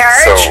of the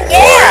church? So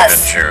why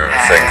did you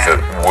think that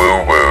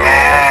woo-woo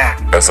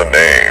as a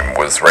name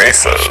was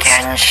racist? It's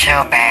getting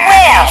so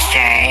bad these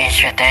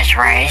days with this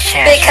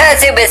racism.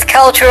 Because it was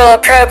cultural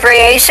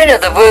appropriation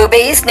of the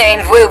woobies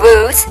named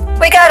woo-woos.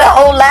 We got a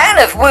whole line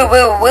of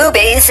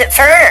woo-woo-woobies at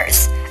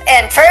Furner's.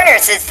 And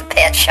Furner's is the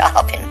pet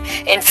shop in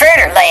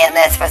Furnerland.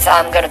 That's what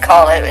I'm going to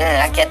call it.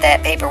 And I get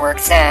that paperwork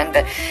signed.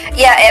 But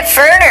yeah, at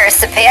Furner's,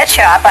 the pet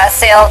shop, I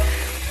sell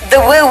the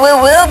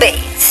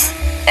woo-woo-woobies.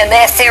 And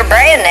that's their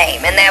brand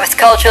name. And that was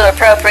cultural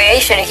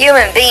appropriation.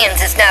 Human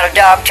beings is not a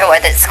dog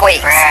toy that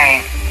squeaks.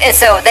 Right. And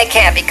so they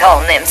can't be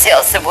calling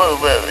themselves the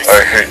woo-woos.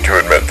 I hate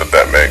to admit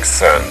that makes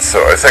sense.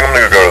 So I think I'm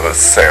going to go to the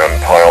Sand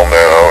Pile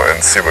now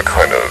and see what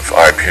kind of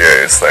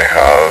IPAs they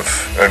have.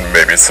 And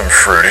maybe some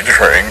fruity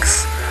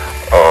drinks.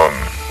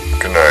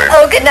 Good night.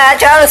 Oh, good night,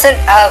 Jonathan.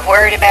 I'm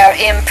worried about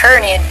him,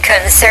 Pernod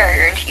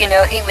concerned. You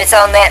know, he was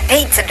on that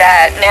pizza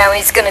diet. Now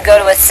he's going to go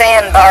to a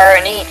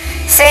sandbar and eat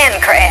sand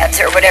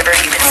crabs or whatever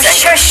he was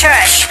saying.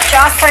 Shush.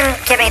 Jocelyn,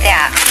 give me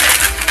that.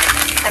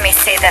 Let me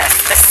see this.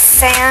 The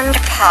Sand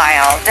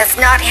Pile does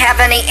not have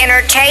any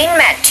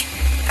entertainment.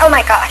 Oh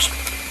my gosh.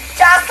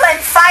 Jocelyn,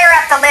 fire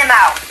up the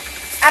limo.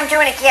 I'm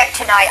doing a gig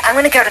tonight. I'm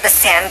going to go to the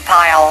Sand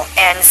Pile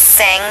and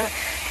sing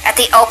at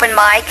the open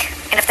mic.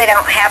 And if they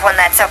don't have one,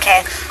 that's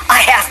okay.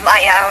 I have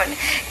my own.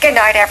 Good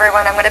night,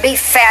 everyone. I'm going to be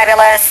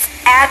fabulous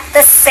at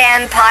the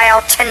Sand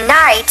Pile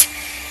tonight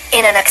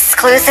in an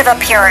exclusive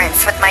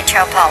appearance with my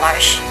toe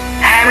polish.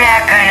 I'm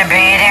not going to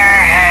be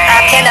there, honey.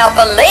 I cannot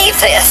believe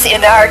this. In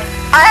our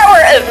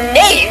hour of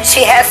need,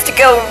 she has to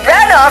go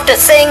run off to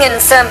sing in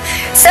some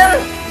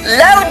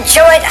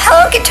low-joint,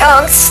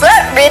 honky-tonk,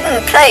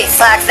 slut-ridden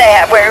place like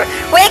that, where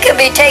we could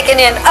be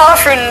taking in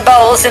offering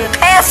bowls and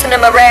passing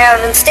them around.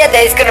 Instead,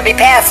 they's going to be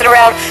passing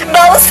around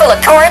bowls full of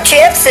corn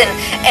chips and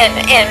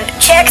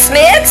Chex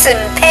Mix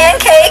and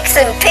pancakes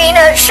and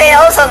peanut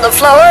shells on the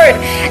floor, and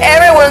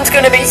everyone's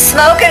going to be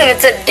smoking, and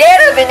it's a den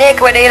of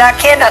iniquity, and I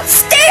cannot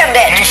stand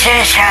it. Is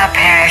this how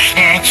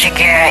passionate you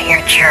get at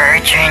your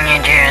church when you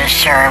do the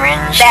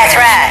sermons? That's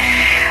right.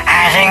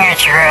 I think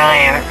it's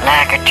really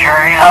like a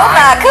turn on. Oh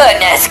my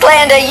goodness,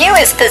 Glenda, you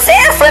is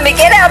possessed. Let me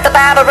get out the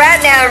Bible right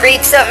now and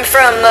read something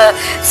from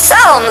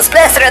Psalms.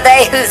 Blessed are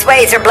they whose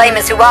ways are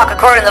blameless, who walk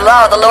according to the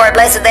law of the Lord.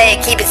 Blessed they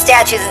who keep his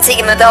statutes and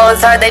seek him with all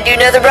his heart. They do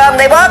nothing wrong.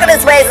 They walk in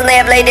his ways, and they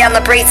have laid down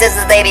the precepts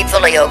as they be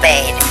fully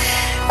obeyed.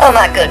 Oh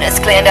my goodness,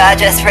 Glenda, I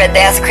just read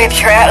that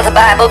scripture out of the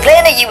Bible.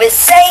 Glenda, you was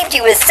saved,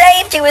 you was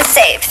saved, you was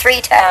saved 3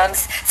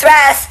 times,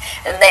 thrice,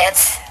 and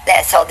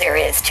that's all there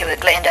is to it,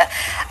 Glenda.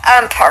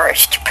 I'm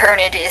parched,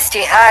 Pernod is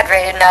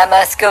dehydrated, and I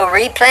must go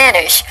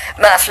replenish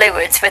my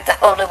fluids with the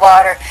holy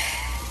water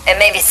and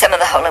maybe some of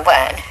the holy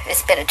wine.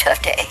 It's been a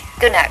tough day.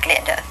 Good night,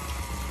 Glenda.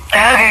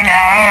 Oh, good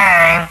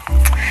night.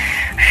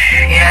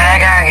 Yeah, I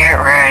gotta get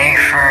ready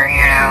for,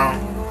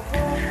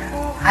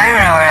 I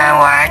don't know what I'm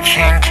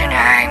watching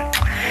tonight.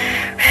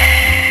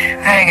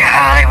 I think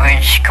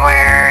Hollywood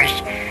Squares,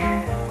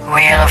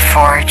 Wheel of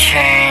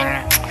Fortune,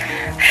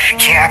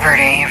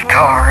 Jeopardy, of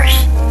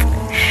course.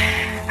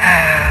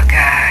 Oh,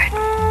 God.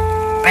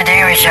 But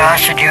they was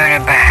also doing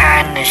a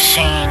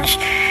behind-the-scenes,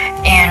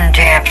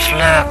 in-depth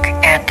look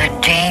at the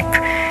deep,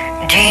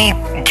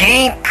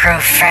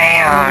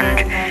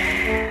 profound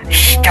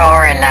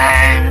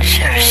storylines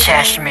of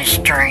Sesame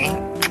Street.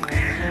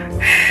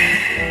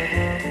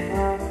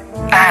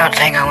 I don't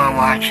think I'm gonna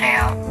watch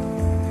that.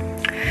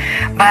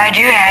 But I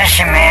do have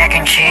some mac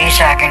and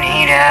cheese I can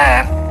heat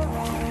up.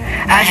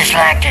 I just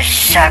like to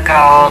suck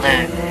all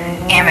the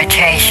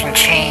imitation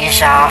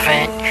cheese off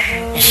it,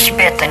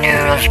 spit the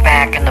noodles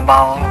back in the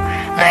bowl,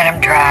 let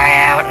them dry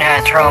out, and I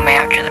throw them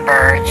out to the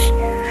birds.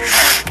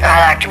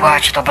 I like to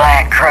watch the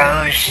black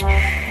crows.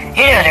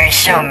 They're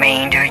so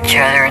mean to each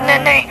other, and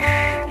then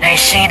they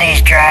see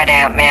these dried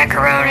out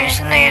macaronis,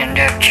 and they end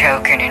up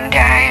choking and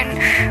dying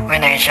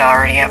when they're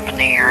already up in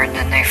the air, and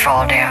then they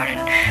fall down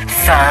and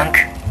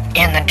thunk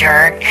in the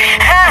dirt.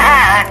 Ha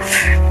ha!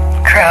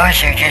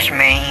 Crows are just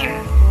mean.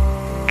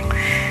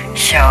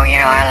 So,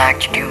 I like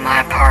to do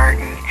my part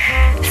and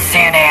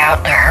thin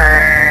out the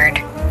herd.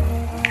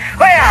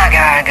 Well, I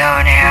gotta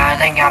go now. I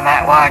think I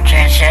might watch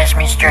that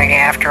Sesame Street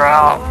after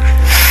all.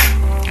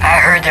 I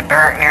heard that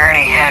Bert and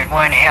Ernie had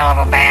one hell of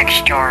a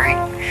backstory.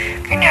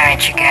 Good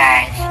night, you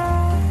guys.